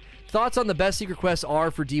Thoughts on the best secret quests are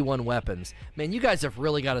for D1 weapons. Man, you guys have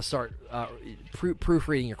really got to start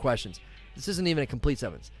proofreading your questions. This isn't even a complete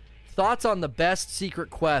sentence. Thoughts on the best secret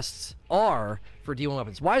quests are for D1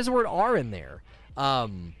 weapons. Why is the word R in there? I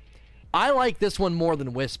like this one more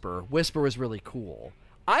than Whisper. Whisper was really cool.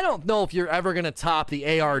 I don't know if you're ever going to top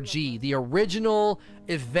the ARG, the original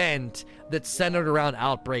event that's centered around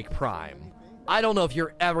Outbreak Prime. I don't know if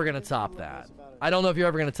you're ever going to top that. I don't know if you're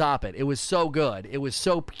ever going to top it. It was so good. It was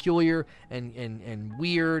so peculiar and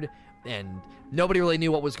weird, and nobody really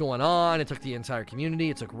knew what was going on. It took the entire community.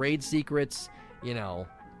 It took raid secrets, you know.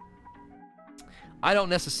 I don't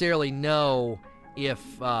necessarily know if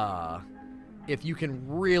you can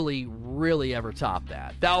really, really ever top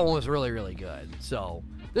that. That one was really, really good. So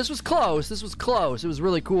this was close. It was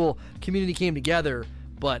really cool. Community came together,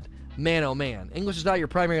 but man, oh man. English is not your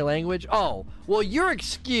primary language? Oh, well, you're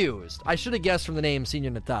excused. I should have guessed from the name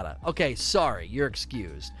Senior Natada. Okay, sorry, you're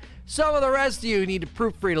excused. Some of the rest of you need to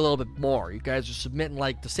proofread a little bit more. You guys are submitting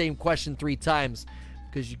like the same question 3 times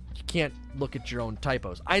because you can't look at your own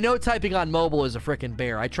typos. I know typing on mobile is a frickin'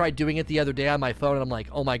 bear. I tried doing it the other day on my phone, and I'm like,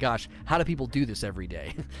 oh my gosh, how do people do this every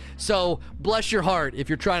day? So, bless your heart if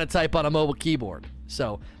you're trying to type on a mobile keyboard.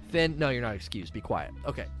 So, Finn, no, you're not excused. Be quiet.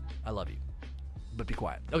 Okay, I love you. But be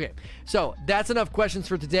quiet. Okay, so that's enough questions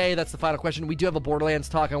for today. That's the final question. We do have a Borderlands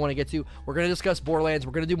talk I want to get to. We're going to discuss Borderlands.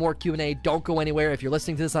 We're going to do more Q&A. Don't go anywhere. If you're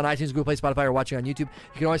listening to this on iTunes, Google Play, Spotify, or watching on YouTube,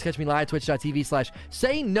 you can always catch me live,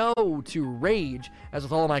 twitch.tv/say no to rage. As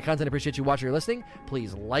with all of my content, I appreciate you watching or listening.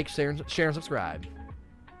 Please like, share, and subscribe.